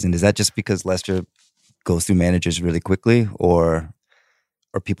this season. Is that just because Leicester goes through managers really quickly, or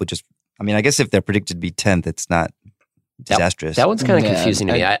people just? I mean, I guess if they're predicted to be 10th, it's not disastrous. That one's kind of Yeah, confusing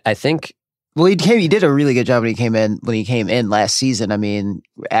to me. I think Well, he did a really good job when he came in last season. I mean,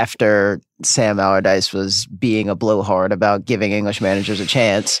 after Sam Allardyce was being a blowhard about giving English managers a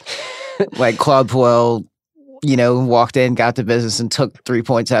chance, like Claude Puel, walked in, got to business, and took 3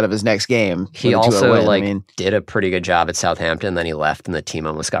 points out of his next game. he with a 2-0 also win. did a pretty good job at Southampton. Then he left, and the team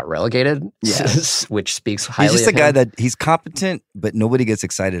almost got relegated. Yes. Which speaks highly. He's just a of guy him. that he's competent, but nobody gets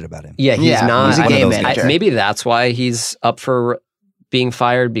excited about him. Yeah, he's Yeah, not. he's a I game mean, manager. maybe that's why he's up for being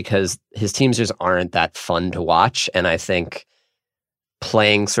fired, because his teams just aren't that fun to watch. And I think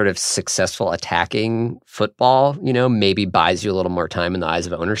playing sort of successful attacking football, maybe buys you a little more time in the eyes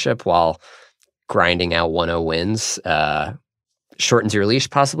of ownership, while grinding out 1-0 wins shortens your leash,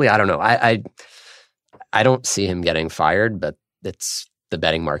 possibly. I don't know. I don't see him getting fired, but it's the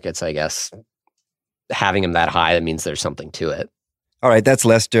betting markets, I guess. Having him that high, that means there's something to it. All right, that's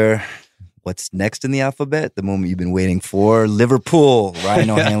Leicester. What's next in the alphabet? The moment you've been waiting for. Liverpool. Ryan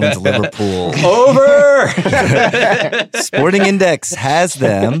O'Hanlon's Liverpool. Over! Sporting Index has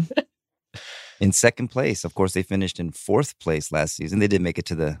them in 2nd place. Of course, they finished in 4th place last season. They did make it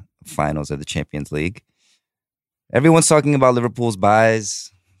to the finals of the Champions League. Everyone's talking about Liverpool's buys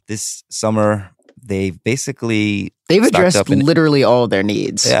this summer. They've addressed up in- literally all of their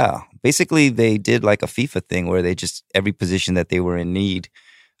needs. Yeah. Basically, they did like a FIFA thing where they just, every position that they were in need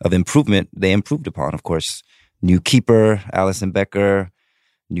of improvement, they improved upon. Of course, new keeper, Alisson Becker,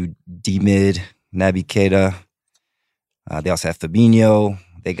 new D-mid, Naby Keita. They also have Fabinho.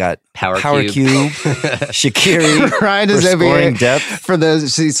 They got Power Cube, Shaqiri Ryan for is over scoring here. depth. For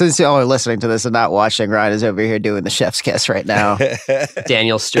those, since y'all are listening to this and not watching, Ryan is over here doing the chef's kiss right now.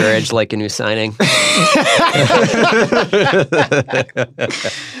 Daniel Sturridge, like a new signing. I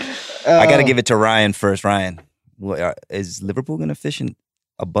got to give it to Ryan first. Ryan, is Liverpool going to finish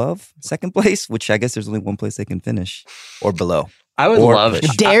above 2nd place? Which I guess there's only one place they can finish, or below. I would or love.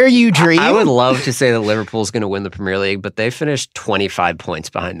 push. Dare you dream? I would love to say that Liverpool's going to win the Premier League, but they finished 25 points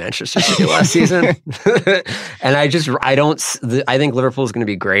behind Manchester City last season. And I think Liverpool's going to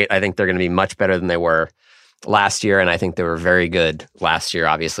be great. I think they're going to be much better than they were last year. And I think they were very good last year.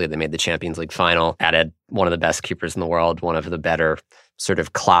 Obviously, they made the Champions League final, added one of the best keepers in the world, one of the better sort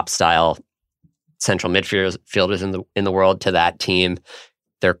of Klopp style central midfielders in the world to that team.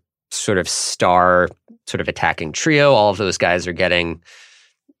 Their sort of star sort of attacking trio. All of those guys are getting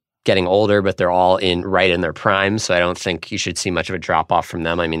older, but they're all right in their prime. So I don't think you should see much of a drop off from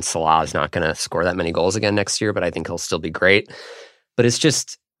them. I mean, Salah is not going to score that many goals again next year, but I think he'll still be great. But it's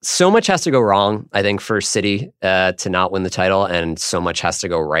just so much has to go wrong, I think, for City to not win the title, and so much has to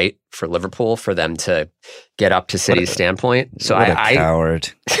go right for Liverpool for them to get up to City's standpoint. So what a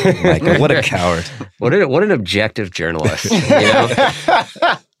coward, Michael! What a coward! What an objective journalist! You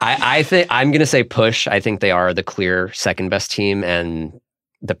know? I think I'm going to say push. I think they are the clear second best team, and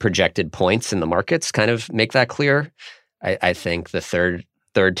the projected points in the markets kind of make that clear. I think the third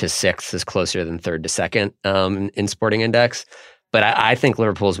to sixth is closer than third to second in Sporting Index. But I think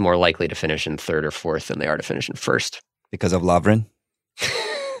Liverpool is more likely to finish in third or fourth than they are to finish in first. Because of Lovren?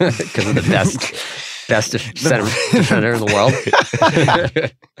 Because of the best center defender in the world.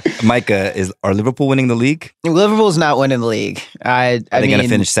 Micah, are Liverpool winning the league? Liverpool's not winning the league. Are they going to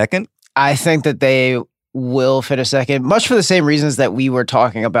finish second? I think that they will finish second, much for the same reasons that we were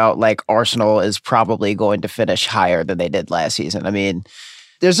talking about, like Arsenal is probably going to finish higher than they did last season. I mean,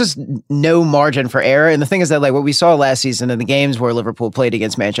 there's just no margin for error. And the thing is that, like, what we saw last season in the games where Liverpool played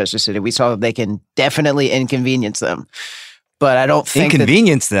against Manchester City, we saw that they can definitely inconvenience them. But I don't think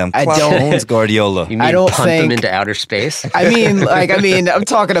them. I don't owns Guardiola. You mean I don't punt think them into outer space? I mean, I'm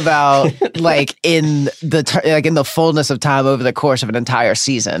talking about like in the fullness of time over the course of an entire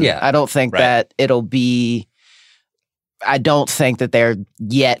season. Yeah, I don't think that it'll be. I don't think that they're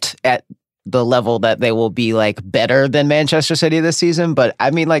yet at the level that they will be like better than Manchester City this season. But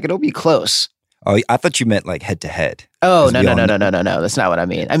I mean, like, it'll be close. Oh, I thought you meant like head to head. Oh, no. That's not what I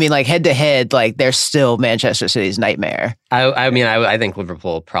mean. I mean, like head to head, like they're still Manchester City's nightmare. I think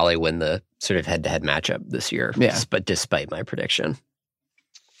Liverpool will probably win the sort of head to head matchup this year. Yeah. But despite my prediction.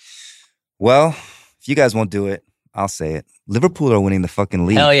 Well, if you guys won't do it, I'll say it. Liverpool are winning the fucking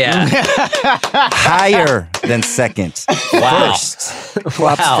league. Hell yeah. Higher than second. Wow. First.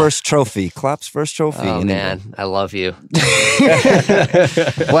 Klopp's first trophy. Klopp's first trophy. Oh, in man. England. I love you.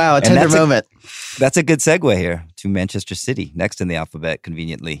 Wow, a tender moment. That's a good segue here to Manchester City, next in the alphabet,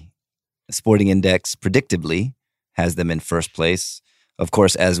 conveniently. The Sporting Index, predictably, has them in first place. Of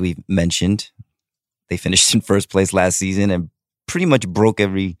course, as we mentioned, they finished in first place last season and pretty much broke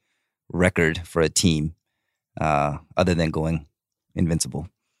every record for a team, other than going invincible.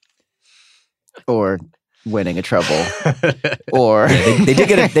 Or winning a treble. Or They did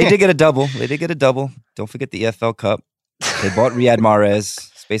get a double. They did get a double. Don't forget the EFL Cup. They bought Riyad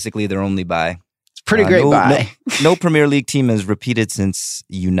Mahrez. It's basically their only buy. pretty great buy. No Premier League team has repeated since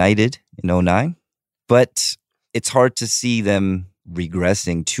United in 2009, but it's hard to see them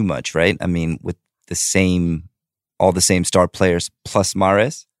regressing too much, right? I mean, with all the same star players plus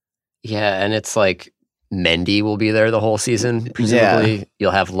Mahrez. Yeah, and it's like Mendy will be there the whole season, presumably. Yeah.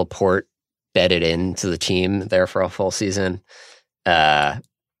 You'll have Laporte bedded into the team there for a full season.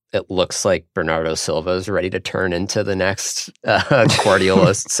 It looks like Bernardo Silva is ready to turn into the next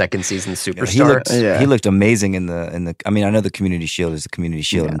Guardiola's second season superstar. He looked amazing in the. I mean, I know the Community Shield is the Community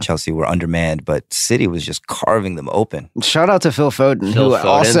Shield, and Chelsea were undermanned, but City was just carving them open. Shout out to Phil Foden, who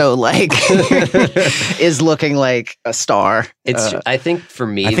also is looking like a star. It's. I think for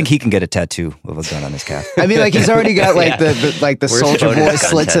me, I think he can get a tattoo of a gun on his calf. I mean, like he's already got the Soldier Boy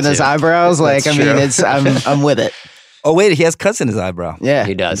slits in his eyebrows. Like, I mean, I'm with it. Oh wait, he has cuts in his eyebrow. Yeah,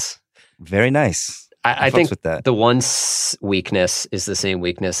 he does. Very nice. I think with that. The one weakness is the same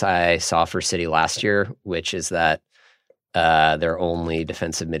weakness I saw for City last year, which is that their only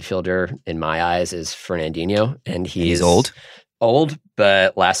defensive midfielder, in my eyes, is Fernandinho, and he's old.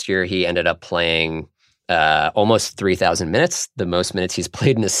 But last year he ended up playing almost 3,000 minutes, the most minutes he's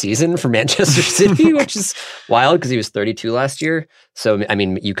played in a season for Manchester City, which is wild because he was 32 last year. So I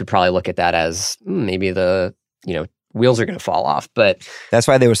mean, you could probably look at that as maybe wheels are going to fall off, but that's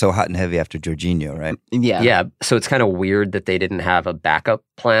why they were so hot and heavy after Jorginho, right? Yeah. So it's kind of weird that they didn't have a backup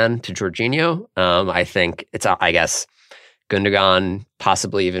plan to Jorginho. I think it's, I guess, Gundogan,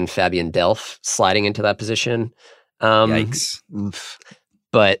 possibly even Fabian Delph sliding into that position. Yikes!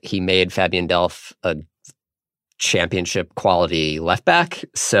 But he made Fabian Delph a championship quality left back.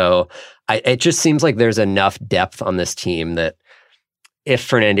 So it just seems like there's enough depth on this team that if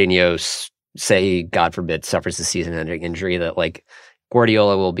Fernandinho say he, God forbid, suffers a season-ending injury, that like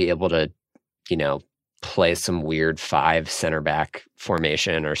Guardiola will be able to, play some weird 5 center back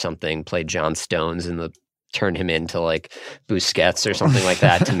formation or something, play John Stones turn him into like Busquets or something like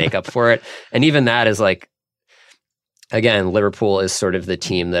that to make up for it. And even that is like, again, Liverpool is sort of the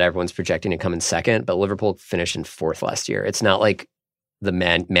team that everyone's projecting to come in second, but Liverpool finished in 4th last year. It's not like the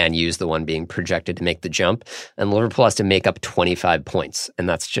Man U's the one being projected to make the jump, and Liverpool has to make up 25 points. And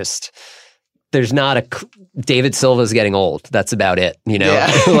that's just, there's not David Silva's getting old. That's about it.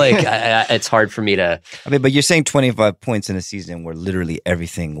 Yeah. Like it's hard for me to. I mean, but you're saying 25 points in a season where literally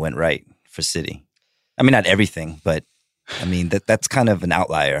everything went right for City. I mean, not everything, but I mean, that's kind of an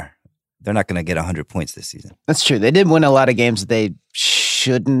outlier. They're not going to get 100 points this season. That's true. They did win a lot of games that they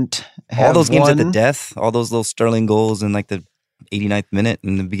shouldn't have all those games won. at the death, all those little Sterling goals in like the 89th minute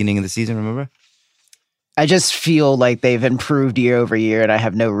in the beginning of the season, remember? I just feel like they've improved year over year, and I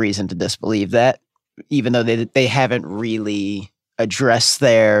have no reason to disbelieve that, even though they haven't really addressed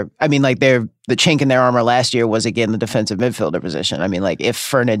the chink in their armor last year was, again, the defensive midfielder position. I mean, like, if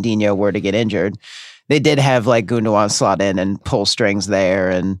Fernandinho were to get injured, they did have, like, Gundogan slot in and pull strings there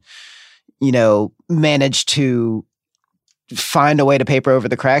and, manage to find a way to paper over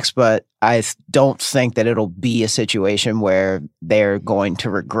the cracks, but I don't think that it'll be a situation where they're going to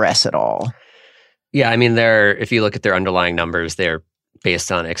regress at all. Yeah, I mean, if you look at their underlying numbers, they're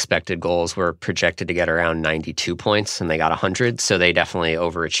based on expected goals, were projected to get around 92 points, and they got 100, so they definitely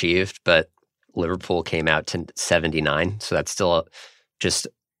overachieved, but Liverpool came out to 79, so that's still just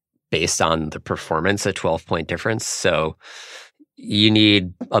based on the performance, a 12-point difference. So you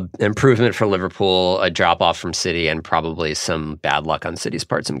need an improvement for Liverpool, a drop-off from City, and probably some bad luck on City's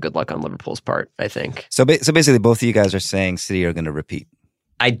part, some good luck on Liverpool's part, I think. So basically, both of you guys are saying City are going to repeat.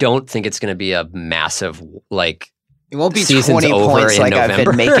 I don't think it's going to be a massive, like, it won't be season's 20 over points in like November.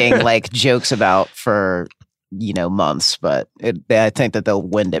 I've been making like jokes about for months, but I think that they'll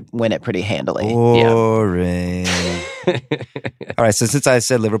win it pretty handily. Boring. All right, so since I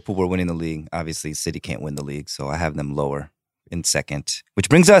said Liverpool were winning the league, obviously City can't win the league, so I have them lower in second, which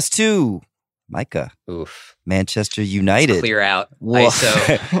brings us to Micah. Oof. Manchester United. Clear out. Woof.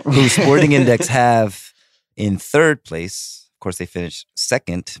 Who Sporting Index have in 3rd place. Of course, they finished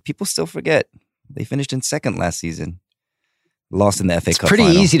second. People still forget. They finished in second last season. Lost in the FA Cup Pretty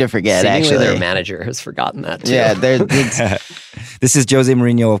final. easy to forget, Seemingly actually. their manager has forgotten that, too. Yeah, This is Jose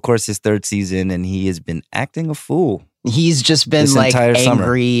Mourinho, of course, his 3rd season, and he has been acting a fool. he's just been This like entire summer.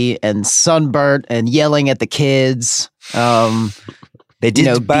 angry and sunburnt and yelling at the kids. They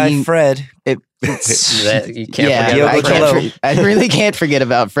did buy being- Fred. That- you can't yeah, forget I, about can't Fred. I really can't forget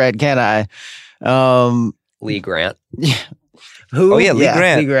about Fred, can I? Lee Grant. Who? Oh, yeah, Lee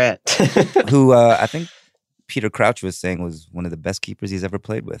Grant. Lee Grant. Who I think Peter Crouch was saying was one of the best keepers he's ever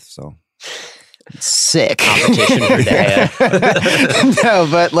played with. So Sick. Competition for Daya. No,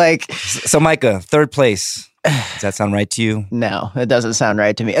 but like, So Micah, 3rd place. Does that sound right to you? no, it doesn't sound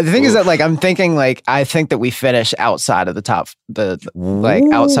right to me. The thing is that, like, I'm thinking, like, I think that we finish outside of the top,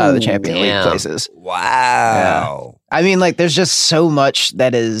 outside of the Champions League Damn. places. Wow. I mean, like, there's just so much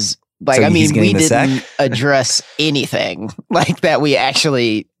that is, like, So I he's mean, we getting the didn't sack? address anything like that we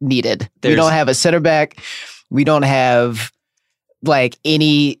actually needed. We There's- don't have a center back. We don't have, like,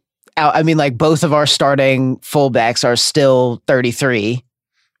 I mean, like, both of our starting fullbacks are still 33,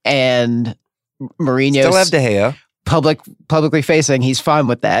 and Mourinho's Still have De Gea. publicly facing, he's fine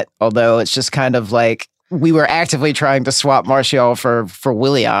with that. Although it's just kind of like we were actively trying to swap Martial for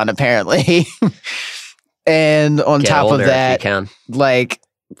Willian, apparently. And on Get top of older if you that, can. like,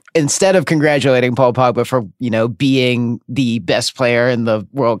 instead of congratulating Paul Pogba for, being the best player in the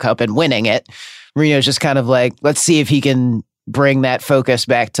World Cup and winning it, Mourinho's just kind of like, let's see if he can bring that focus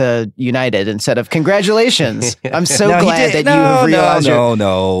back to United instead of congratulations. I'm so No, he glad did- that you have realized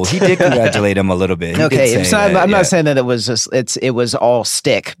No. He did congratulate him a little bit. He did Okay, say it's not, that, I'm yeah. not saying that it was just it was all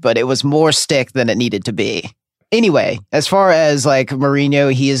stick, but it was more stick than it needed to be. Anyway, as far as like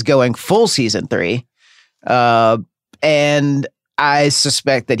Mourinho, he is going full season 3, and I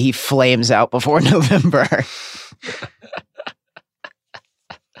suspect that he flames out before November.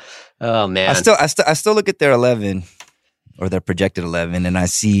 Oh, man. I still look at their 11 or their projected 11, and I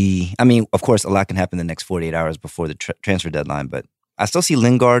see. I mean, of course, a lot can happen in the next 48 hours before the transfer deadline, but I still see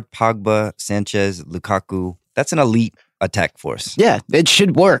Lingard, Pogba, Sanchez, Lukaku. That's an elite attack force. Yeah, it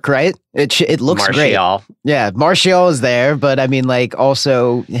should work, right? It looks great. Martial. Yeah, Martial is there, but I mean, like,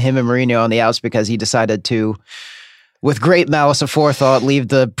 also him and Mourinho on the outs because he decided to, with great malice of forethought, leave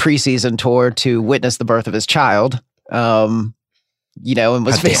the preseason tour to witness the birth of his child. And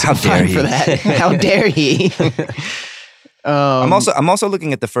was How dare facing a fine he. for that. How dare he? I'm also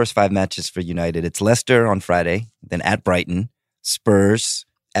looking at the first 5 matches for United. It's Leicester on Friday, then at Brighton, Spurs,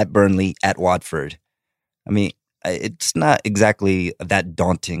 at Burnley, at Watford. I mean, it's not exactly that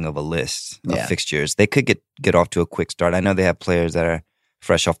daunting of a list of fixtures. They could get off to a quick start. I know they have players that are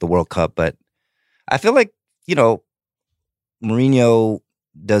fresh off the World Cup, but I feel like, Mourinho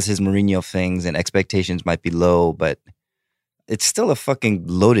does his Mourinho things and expectations might be low, but it's still a fucking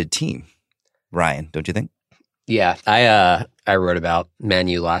loaded team. Ryan, don't you think? Yeah, I wrote about Man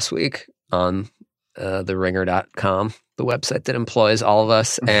U last week on theringer.com, the website that employs all of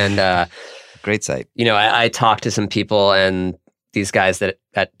us. And great site. I talked to some people, and these guys that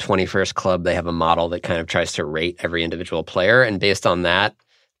at 21st Club, they have a model that kind of tries to rate every individual player. And based on that,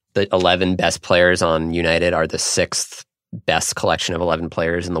 the 11 best players on United are the 6th best collection of 11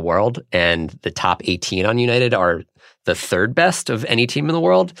 players in the world. And the top 18 on United are the 3rd best of any team in the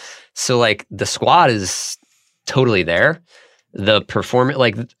world. So like the squad is totally there. The performance,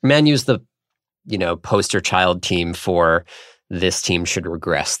 like Man U's the, poster child team for this team should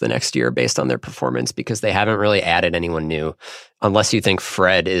regress the next year based on their performance because they haven't really added anyone new. Unless you think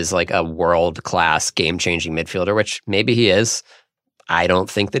Fred is like a world-class game-changing midfielder, which maybe he is. I don't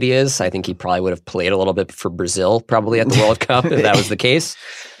think that he is. I think he probably would have played a little bit for Brazil probably at the World Cup if that was the case.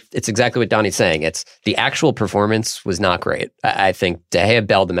 It's exactly what Donnie's saying. It's the actual performance was not great. I think De Gea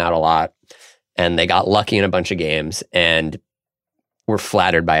bailed them out a lot, and they got lucky in a bunch of games and were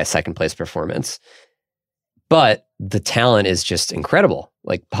flattered by a second place performance. But the talent is just incredible.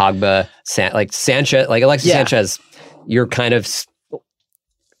 Like Pogba, Sanchez, like Alexis Sanchez, you're kind of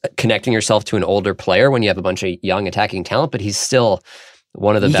connecting yourself to an older player when you have a bunch of young attacking talent, but he's still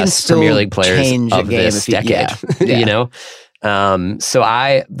one of the best Premier League players of this decade. So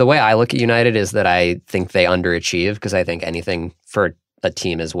the way I look at United is that I think they underachieve because I think anything for a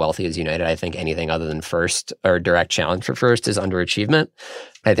team as wealthy as United, I think anything other than first or direct challenge for first is underachievement.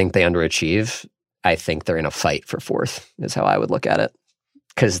 I think they underachieve. I think they're in a fight for 4th is how I would look at it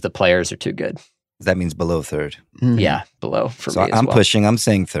because the players are too good. That means below 3rd. Mm-hmm. Yeah, below for me as I'm well. pushing. I'm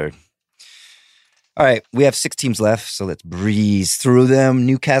saying 3rd. All right, we have 6 teams left, so let's breeze through them.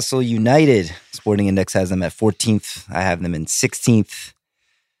 Newcastle United. Sporting Index has them at 14th. I have them in 16th.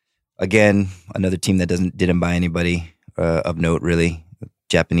 Again, another team that didn't buy anybody of note, really.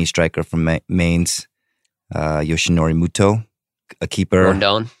 Japanese striker from Mainz, Yoshinori Muto, a keeper.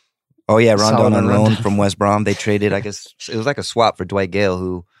 Rondon. Oh, yeah, Rondon on loan Rondon. from West Brom. They traded, I guess, it was like a swap for Dwight Gale,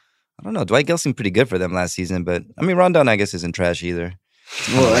 who, I don't know, Dwight Gale seemed pretty good for them last season, but, Rondon, I guess, isn't trash either.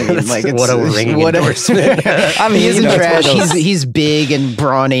 Well, I mean, like, What a ringing endorsement. He isn't it's one of trash. those- He's big and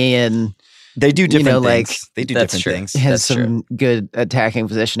brawny and They do different like, things. They do that's different true. things. has That's some good attacking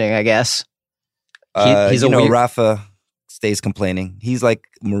positioning, I guess. He's a weird- Rafa stays complaining. He's like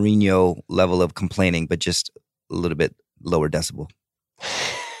Mourinho level of complaining, but just a little bit lower decibel.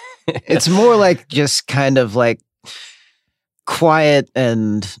 It's more like just kind of like quiet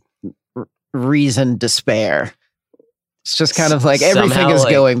and reasoned despair. It's just kind of like everything Somehow, is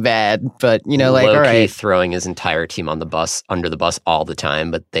like, going bad, but like, all low-key right. throwing his entire team under the bus all the time,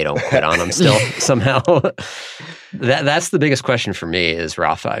 but they don't quit on him still somehow. That's the biggest question for me is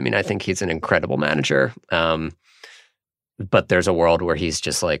Rafa. I mean, I think he's an incredible manager, but there's a world where he's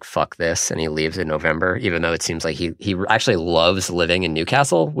just like, fuck this, and he leaves in November, even though it seems like he actually loves living in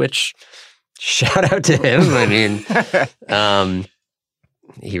Newcastle, which shout out to him. I mean,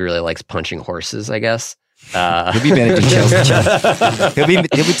 he really likes punching horses, I guess. He'll be managing Chelsea. He'll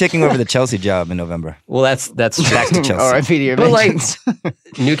be taking over the Chelsea job in November. Well, that's Back to Chelsea. R.I.P. to your But, like, vengeance.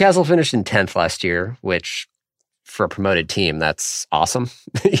 Newcastle finished in 10th last year, which for a promoted team, that's awesome,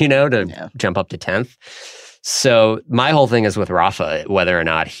 to jump up to 10th. So my whole thing is with Rafa, whether or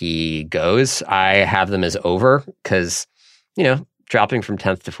not he goes, I have them as over because, dropping from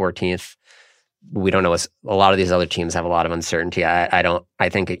 10th to 14th, we don't know. A lot of these other teams have a lot of uncertainty. I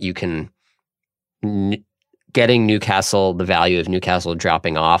think that you can, getting Newcastle, the value of Newcastle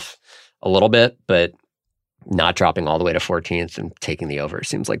dropping off a little bit, but not dropping all the way to 14th and taking the over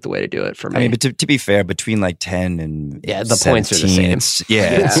seems like the way to do it for me. I mean, but to be fair, between like 10 and the points are the 17, same.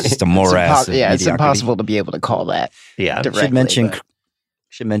 It's just a morass. It's It's impossible to be able to call that. Yeah. Directly,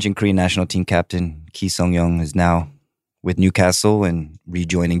 Should mention Korean national team captain Ki Sung-young is now with Newcastle and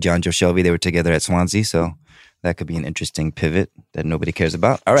rejoining John Joe Shelby. They were together at Swansea, so that could be an interesting pivot that nobody cares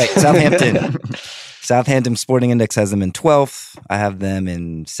about. All right, Southampton. Southampton Sporting Index has them in 12th. I have them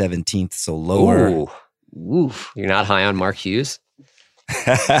in 17th, so lower. Ooh. You're not high on Mark Hughes?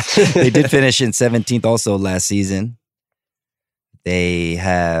 They did finish in 17th also last season. They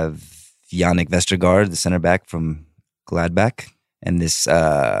have Yannick Vestergaard, the center back from Gladbach. and this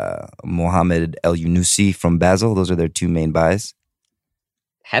Mohamed El Yunusi from Basel. Those are their two main buys.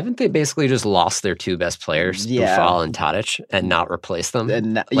 Haven't they basically just lost their two best players, Yeah. Boufal and Tadic, and not replaced them?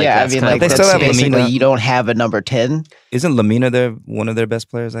 And, Like, yeah, I that's mean, kind of like They that's still have basically Lamina. you don't have a number 10. Isn't Lamina one of their best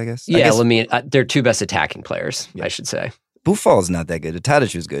players, I guess? I Yeah, guess Lamine, they're two best attacking players, I should say. Buffal's not that good.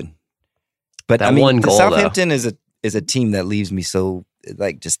 Tadic was good. But That I mean, one goal, Southampton is a team that leaves me so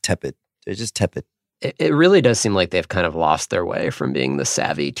like just tepid. They're just tepid. It really does seem like they've kind of lost their way from being the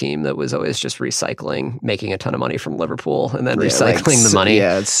savvy team that was always just recycling, making a ton of money from Liverpool, and then recycling the money.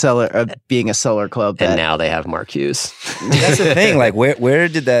 Yeah, it's being a seller club. And now they have Mark Hughes. That's the thing. Like where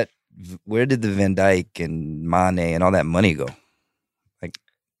did the Van Dijk and Mane and all that money go?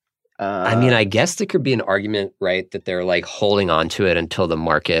 I mean, I guess there could be an argument, right, that they're like holding on to it until the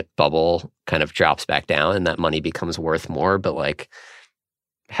market bubble kind of drops back down and that money becomes worth more, but like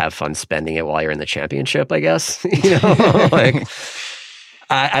have fun spending it while you're in the championship, I guess. You know, like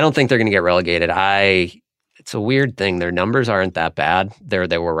I don't think they're going to get relegated. It's a weird thing. Their numbers aren't that bad.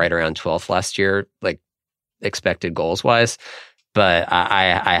 They were right around 12th last year, like expected goals wise, but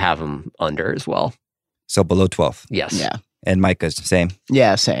I have them under as well. So below 12th. Yes. yeah, And Micah's same.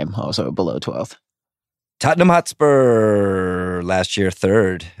 yeah, same. Also below 12th. Tottenham Hotspur last year,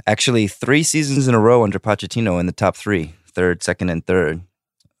 third. Actually, 3 seasons in a row under Pochettino in the top 3. Third, second, and third.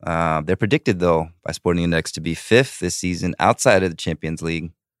 They're predicted, though, by Sporting Index to be 5th this season outside of the Champions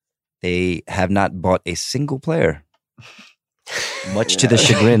League. They have not bought a single player, much to the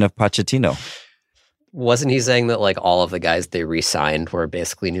chagrin of Pochettino. Wasn't he saying that like all of the guys they re-signed were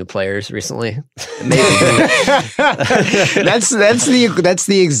basically new players recently? that's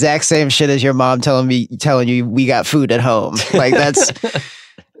the exact same shit as your mom telling you we got food at home. Like that's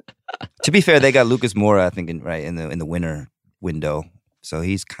To be fair, they got Lucas Moura, I think, in the winter window, so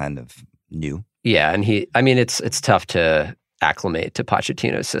he's kind of new. Yeah, and it's tough to acclimate to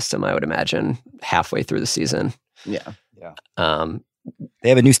Pochettino's system, I would imagine, halfway through the season. yeah. They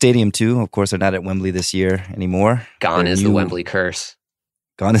have a new stadium too. Of course, they're not at Wembley this year anymore. Gone Their is the new- Wembley curse.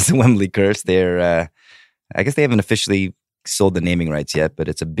 Gone is the Wembley curse. They're, I guess they haven't officially sold the naming rights yet, but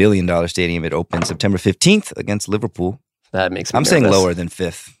it's $1 billion stadium. It opens September 15th against Liverpool. That makes me I'm saying nervous. lower than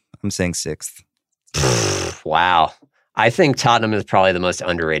 5th. I'm saying 6th. Wow. I think Tottenham is probably the most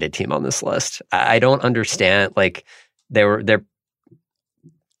underrated team on this list. I don't understand. Like they're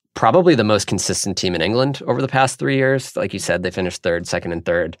probably the most consistent team in England over the past 3 years. Like you said, they finished third, second, and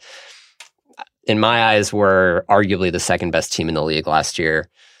third. In my eyes, were arguably the second best team in the league last year.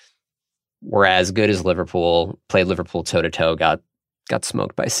 Were as good as Liverpool. Played Liverpool toe to toe. Got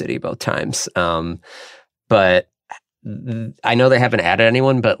smoked by City both times. But I know they haven't added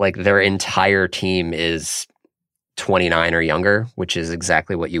anyone, but like their entire team is 29 or younger, which is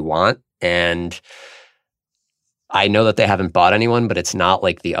exactly what you want. And I know that they haven't bought anyone, but it's not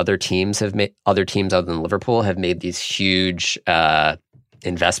like the other teams other than Liverpool have made these huge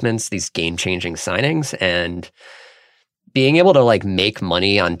investments, these game-changing signings, and being able to like make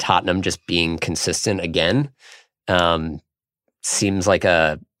money on Tottenham just being consistent again seems like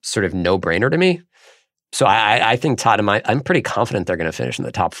a sort of no-brainer to me. So I think Tottenham, I'm pretty confident they're going to finish in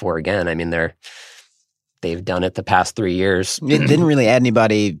the top 4 again. I mean, they've done it the past 3 years. It didn't really add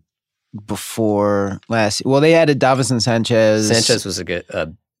anybody before last. Well, they added Davinson Sanchez. Sanchez was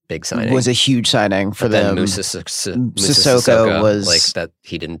a big signing. Was a huge signing for But then them. Musa Sissoko Sissoko was- like that.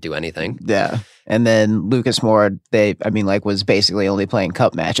 He didn't do anything. Yeah, and then Lucas Moura. Was basically only playing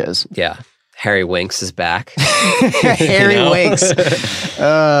cup matches. Yeah, Harry Winks is back. Harry You know? Winks.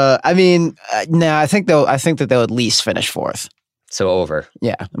 No, I think that they'll at least finish 4th. So over,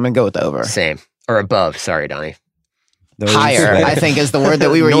 Yeah, I'm gonna go with the over. same or above. Sorry, Donnie. Those- Higher, I think, is the word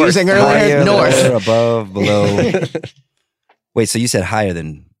that we were North. using earlier. Higher, North. lower, above, below. Wait, so you said higher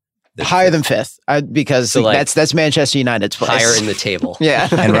than Higher than 5th, because So, like, that's Manchester United's place. Higher in the table. yeah.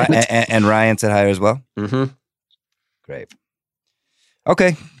 and Ryan said higher as well? hmm Great.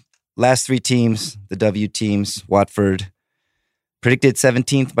 Okay. Last 3 teams, the W teams, Watford. Predicted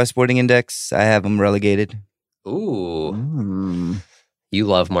 17th by Sporting Index. I have them relegated. Ooh, Mm. you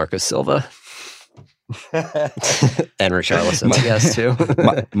love Marcus Silva and Richarlison, I guess too.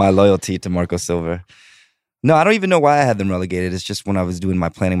 my loyalty to Marco Silva. No, I don't even know why I had them relegated. It's just when I was doing my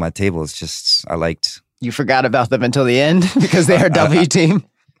planning my table, it's just I You forgot about them until the end because they are a W team.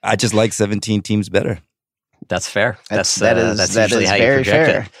 I just like 17 teams better. That's fair. That's That is usually how you very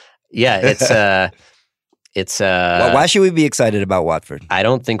project fair. it. Yeah, it's Why should we be excited about Watford? I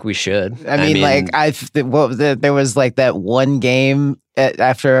don't think we should. I mean, there was like that one game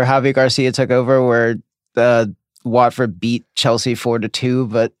after Javi Garcia took over where Watford beat Chelsea 4-2,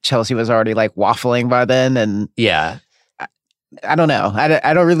 but Chelsea was already like waffling by then, and yeah. I don't know.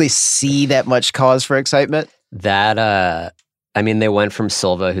 I don't really see that much cause for excitement. That, I mean, they went from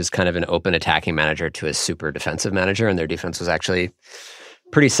Silva, who's kind of an open attacking manager, to a super defensive manager, and their defense was actually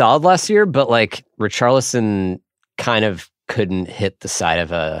pretty solid last year. But like Richarlison kind of couldn't hit the side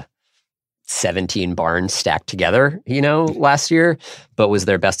of a 17 barn stacked together, last year, but was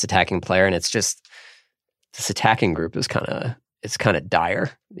their best attacking player. And it's just this attacking group is kind of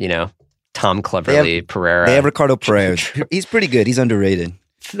dire, Tom Cleverley, Pereira. They have Ricardo Pereira. He's pretty good. He's underrated.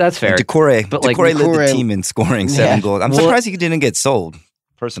 That's fair. Decore But led the team in scoring 7 goals. I'm surprised he didn't get sold,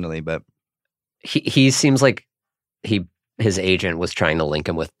 personally, but he seems like his agent was trying to link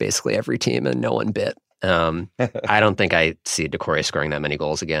him with basically every team, and no one bit. I don't think I see Decore scoring that many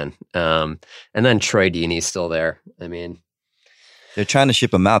goals again. And then Troy Deeney's still there. I mean, they're trying to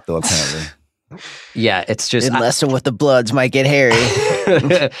ship him out, though, apparently. Yeah, it's just unless with the Bloods might get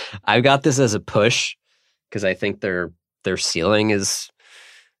hairy. I've got this as a push because I think their ceiling is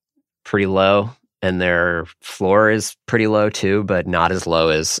pretty low and their floor is pretty low too, but not as low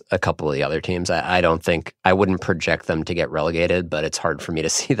as a couple of the other teams. I wouldn't project them to get relegated, but it's hard for me to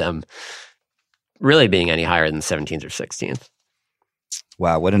see them really being any higher than 17th or 16th.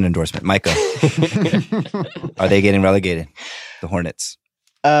 Wow, what an endorsement. Micah, are they getting relegated? The Hornets?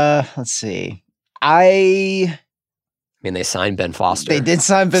 Let's see. I mean, they signed Ben Foster. They did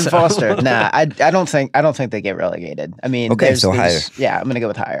sign Ben Foster. Nah, I don't think they get relegated. I mean, okay, so higher. Yeah, I'm gonna go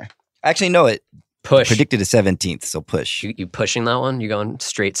with higher. Actually, no, it push. Predicted a 17th, so push. You pushing that one? You going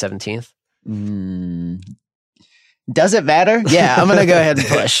straight 17th? Does it matter? Yeah, I'm gonna go ahead and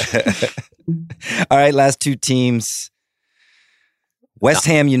push. All right, last two teams. West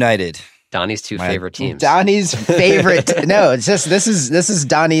Ham United. Donnie's two favorite teams. Donnie's favorite. No, it's just this is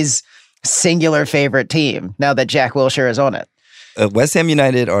Donnie's singular favorite team. Now that Jack Wilshere is on it. West Ham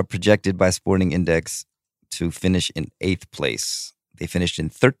United are projected by Sporting Index to finish in 8th place. They finished in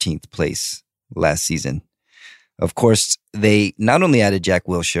 13th place last season. Of course, they not only added Jack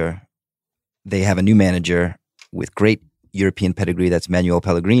Wilshere, they have a new manager with great European pedigree. That's Manuel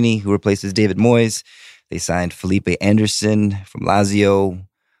Pellegrini, who replaces David Moyes. They signed Felipe Anderson from Lazio,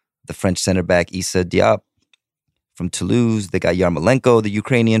 the French center back Issa Diop from Toulouse. They got Yarmolenko, the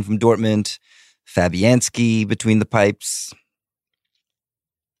Ukrainian from Dortmund, Fabianski between the pipes.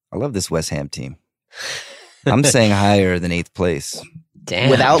 I love this West Ham team. I'm saying higher than 8th place. Damn.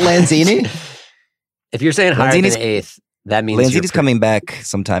 Without Lanzini? If you're saying higher than 8th, that means Lanzini's coming back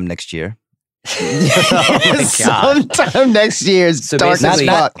sometime next year. Sometime next year is so dark as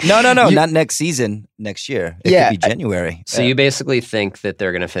fuck. No, not next season. Next year. It could be January. So you basically think that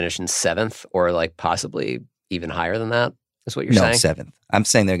they're going to finish in 7th or like possibly even higher than that is what you're saying? No, 7th. I'm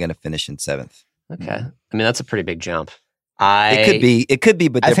saying they're going to finish in 7th. Okay. I mean, that's a pretty big jump. It could be,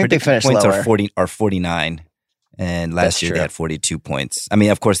 but their predicted points lower. are 49. And last year they had 42 points. I mean,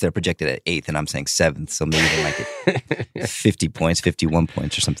 of course, they're projected at 8th, and I'm saying 7th. So maybe they might get 50 points, 51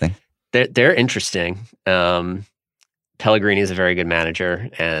 points or something. They're interesting. Pellegrini is a very good manager,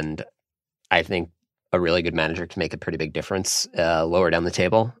 and I think a really good manager can make a pretty big difference lower down the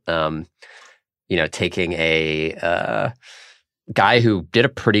table. Taking a guy who did a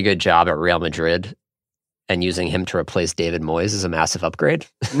pretty good job at Real Madrid and using him to replace David Moyes is a massive upgrade,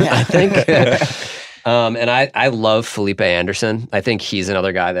 I think. And I love Felipe Anderson. I think he's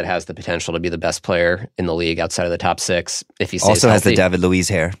another guy that has the potential to be the best player in the league outside of the top 6. If he stays also healthy, has the David Luiz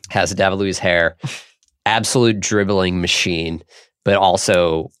hair. Has the David Luiz hair. Absolute dribbling machine, but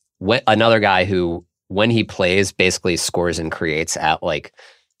also another guy who, when he plays, basically scores and creates at like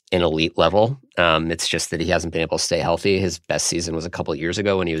an elite level. It's just that he hasn't been able to stay healthy. His best season was a couple of years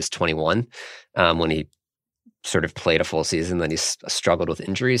ago when he was 21, when he sort of played a full season. Then he's struggled with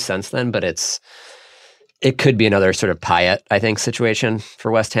injuries since then, but it could be another sort of Payet, I think, situation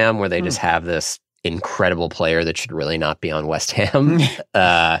for West Ham where they just have this incredible player that should really not be on West Ham.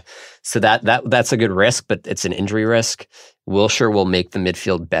 So that's a good risk, but it's an injury risk. Wilshere will make the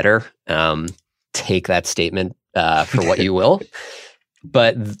midfield better. Take that statement for what you will.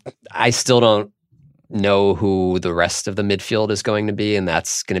 But I still don't know who the rest of the midfield is going to be, and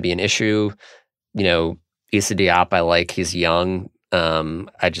that's going to be an issue. Issa Diop, I like. He's young.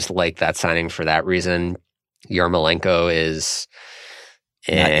 I just like that signing for that reason. Yarmolenko is,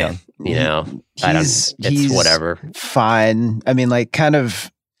 I don't. It's whatever. Fine. I mean, like, kind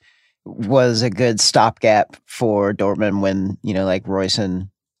of was a good stopgap for Dortmund when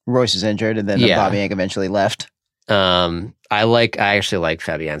Royce is injured, and then Aubameyang eventually left. I actually like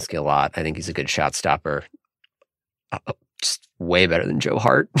Fabianski a lot. I think he's a good shot stopper. Just way better than Joe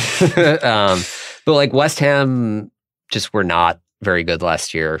Hart. But like West Ham just were not very good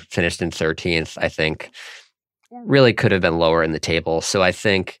last year. Finished in 13th, I think. really could have been lower in the table. So I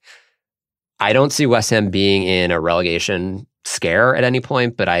think I don't see West Ham being in a relegation scare at any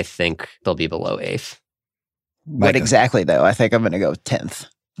point, but I think they'll be below 8th. What exactly, though? I think I'm going to go 10th.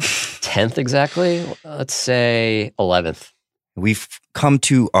 10th exactly? Let's say 11th. We've come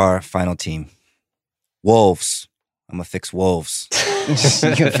to our final team. Wolves. I'm going to fix Wolves.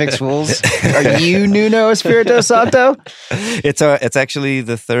 You can fix Wolves? Are you Nuno Espirito Santo? It's actually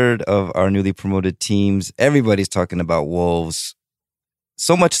the third of our newly promoted teams. Everybody's talking about Wolves.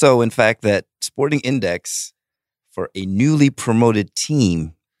 So much so, in fact, that Sporting Index for a newly promoted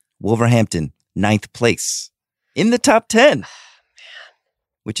team, Wolverhampton, 9th place in the top 10,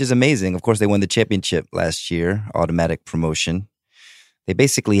 which is amazing. Of course, they won the championship last year, automatic promotion. They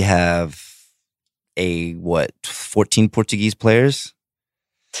basically have 14 Portuguese players?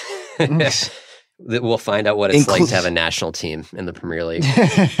 We'll find out what it's like to have a national team in the Premier League.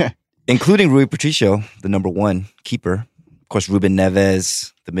 Including Rui Patricio, the number 1 keeper. Of course, Ruben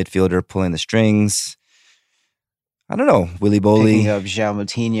Neves, the midfielder, pulling the strings. I don't know. Willy Boley. Picking up João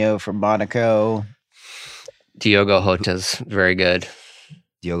Moutinho from Monaco. Diogo Jota's very good.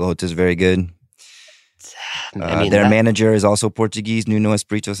 Diogo Jota's very good. Their manager is also Portuguese, Nuno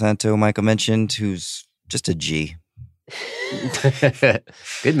Espirito Santo, Michael mentioned, who's just a G.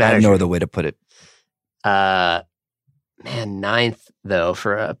 Good manager. I don't know the way to put it. Man, 9th though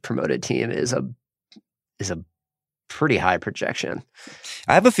for a promoted team is a pretty high projection.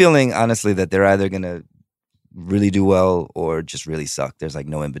 I have a feeling, honestly, that they're either going to really do well or just really suck. There's like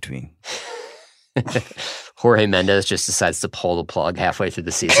no in between. Jorge Mendes just decides to pull the plug halfway through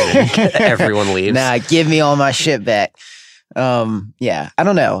the season and everyone leaves. Nah, give me all my shit back. Yeah, I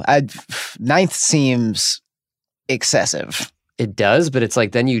don't know. 9th seems excessive. It does, but it's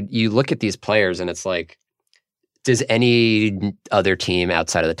like then you look at these players and it's like, does any other team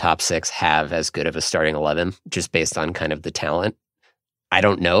outside of the top 6 have as good of a starting 11 just based on kind of the talent? I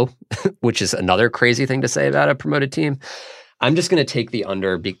don't know, which is another crazy thing to say about a promoted team. I'm just going to take the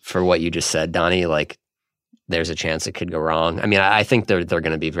under for what you just said, Donnie. Like, there's a chance it could go wrong. I mean, I think they're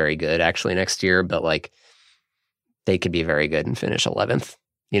going to be very good actually next year, but like they could be very good and finish 11th.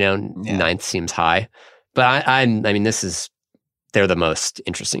 You know, 9th seems high, but I mean, they're the most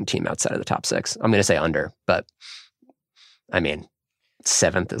interesting team outside of the top 6. I'm going to say under, but I mean,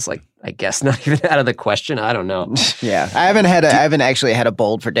 7th is like, I guess not even out of the question. I don't know. Yeah, I haven't actually had a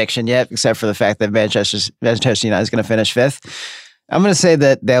bold prediction yet, except for the fact that Manchester United is going to finish 5th. I'm going to say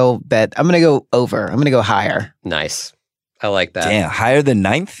that I'm going to go over. I'm going to go higher. Nice. I like that. Damn, higher than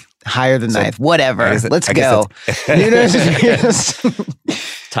 9th? Higher than 9th. Whatever. Let's go.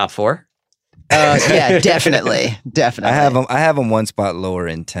 Top 4? Yeah, definitely. I have them 1 spot lower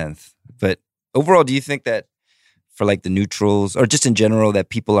in 10th. But overall, do you think that for like the neutrals or just in general that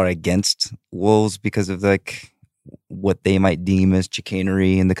people are against Wolves because of like what they might deem as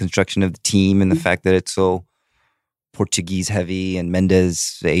chicanery in the construction of the team and the fact that it's so Portuguese heavy and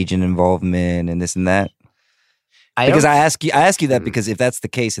Mendes the agent involvement and this and that? I ask you that because if that's the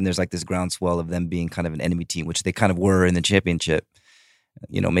case and there's like this groundswell of them being kind of an enemy team, which they kind of were in the championship,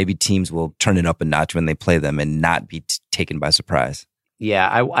 you know, maybe teams will turn it up a notch when they play them and not be taken by surprise. Yeah,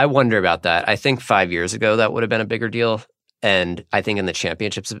 I wonder about that. I think 5 years ago that would have been a bigger deal. And I think in the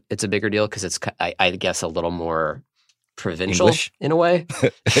championships, it's a bigger deal because it's, I guess, a little more provincial English? In a way.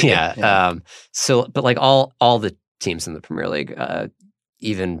 Yeah. But like all the teams in the Premier League,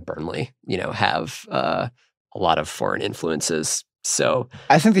 even Burnley, you know, have a lot of foreign influences. So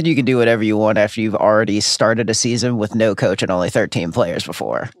I think that you can do whatever you want after you've already started a season with no coach and only 13 players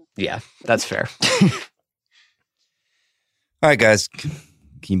before. Yeah, that's fair. All right, guys. Can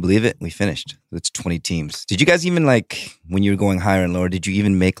you believe it? We finished. It's 20 teams. Did you guys even like, when you were going higher and lower, did you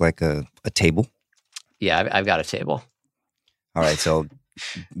even make like a table? Yeah, I've got a table. All right, so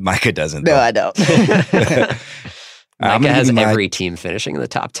Micah doesn't. No, I don't. Micah has every team finishing in the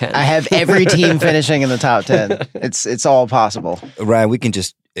top 10. I have every team finishing in the top 10. It's all possible. Ryan, we can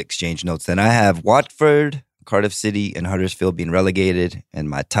just exchange notes then. I have Watford, Cardiff City, and Huddersfield being relegated, and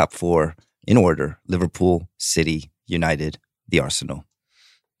my top 4 in order: Liverpool, City, United, the Arsenal.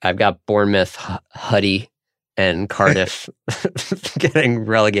 I've got Bournemouth, Huddy, and Cardiff getting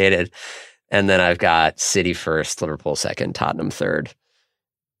relegated. And then I've got City first, Liverpool second, Tottenham third.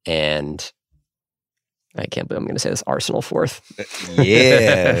 And I can't believe I'm going to say this, Arsenal fourth.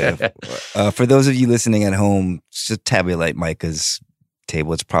 Yeah. For those of you listening at home, just tabulate Micah's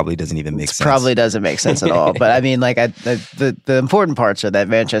table. It probably doesn't even make sense. Probably doesn't make sense at all. But I mean, like, the important parts are that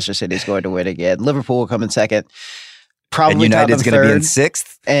Manchester City is going to win again. Liverpool will come in second. Probably and United's going to be in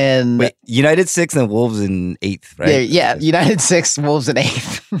 6th. And wait, United 6th and Wolves in 8th, right? Yeah, United 6th, Wolves in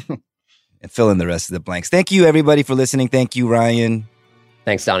 8th. and fill in the rest of the blanks. Thank you, everybody, for listening. Thank you, Ryan.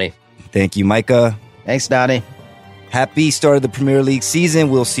 Thanks, Donnie. Thank you, Micah. Thanks, Donnie. Happy start of the Premier League season.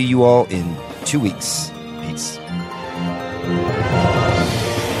 We'll see you all in 2 weeks. Peace.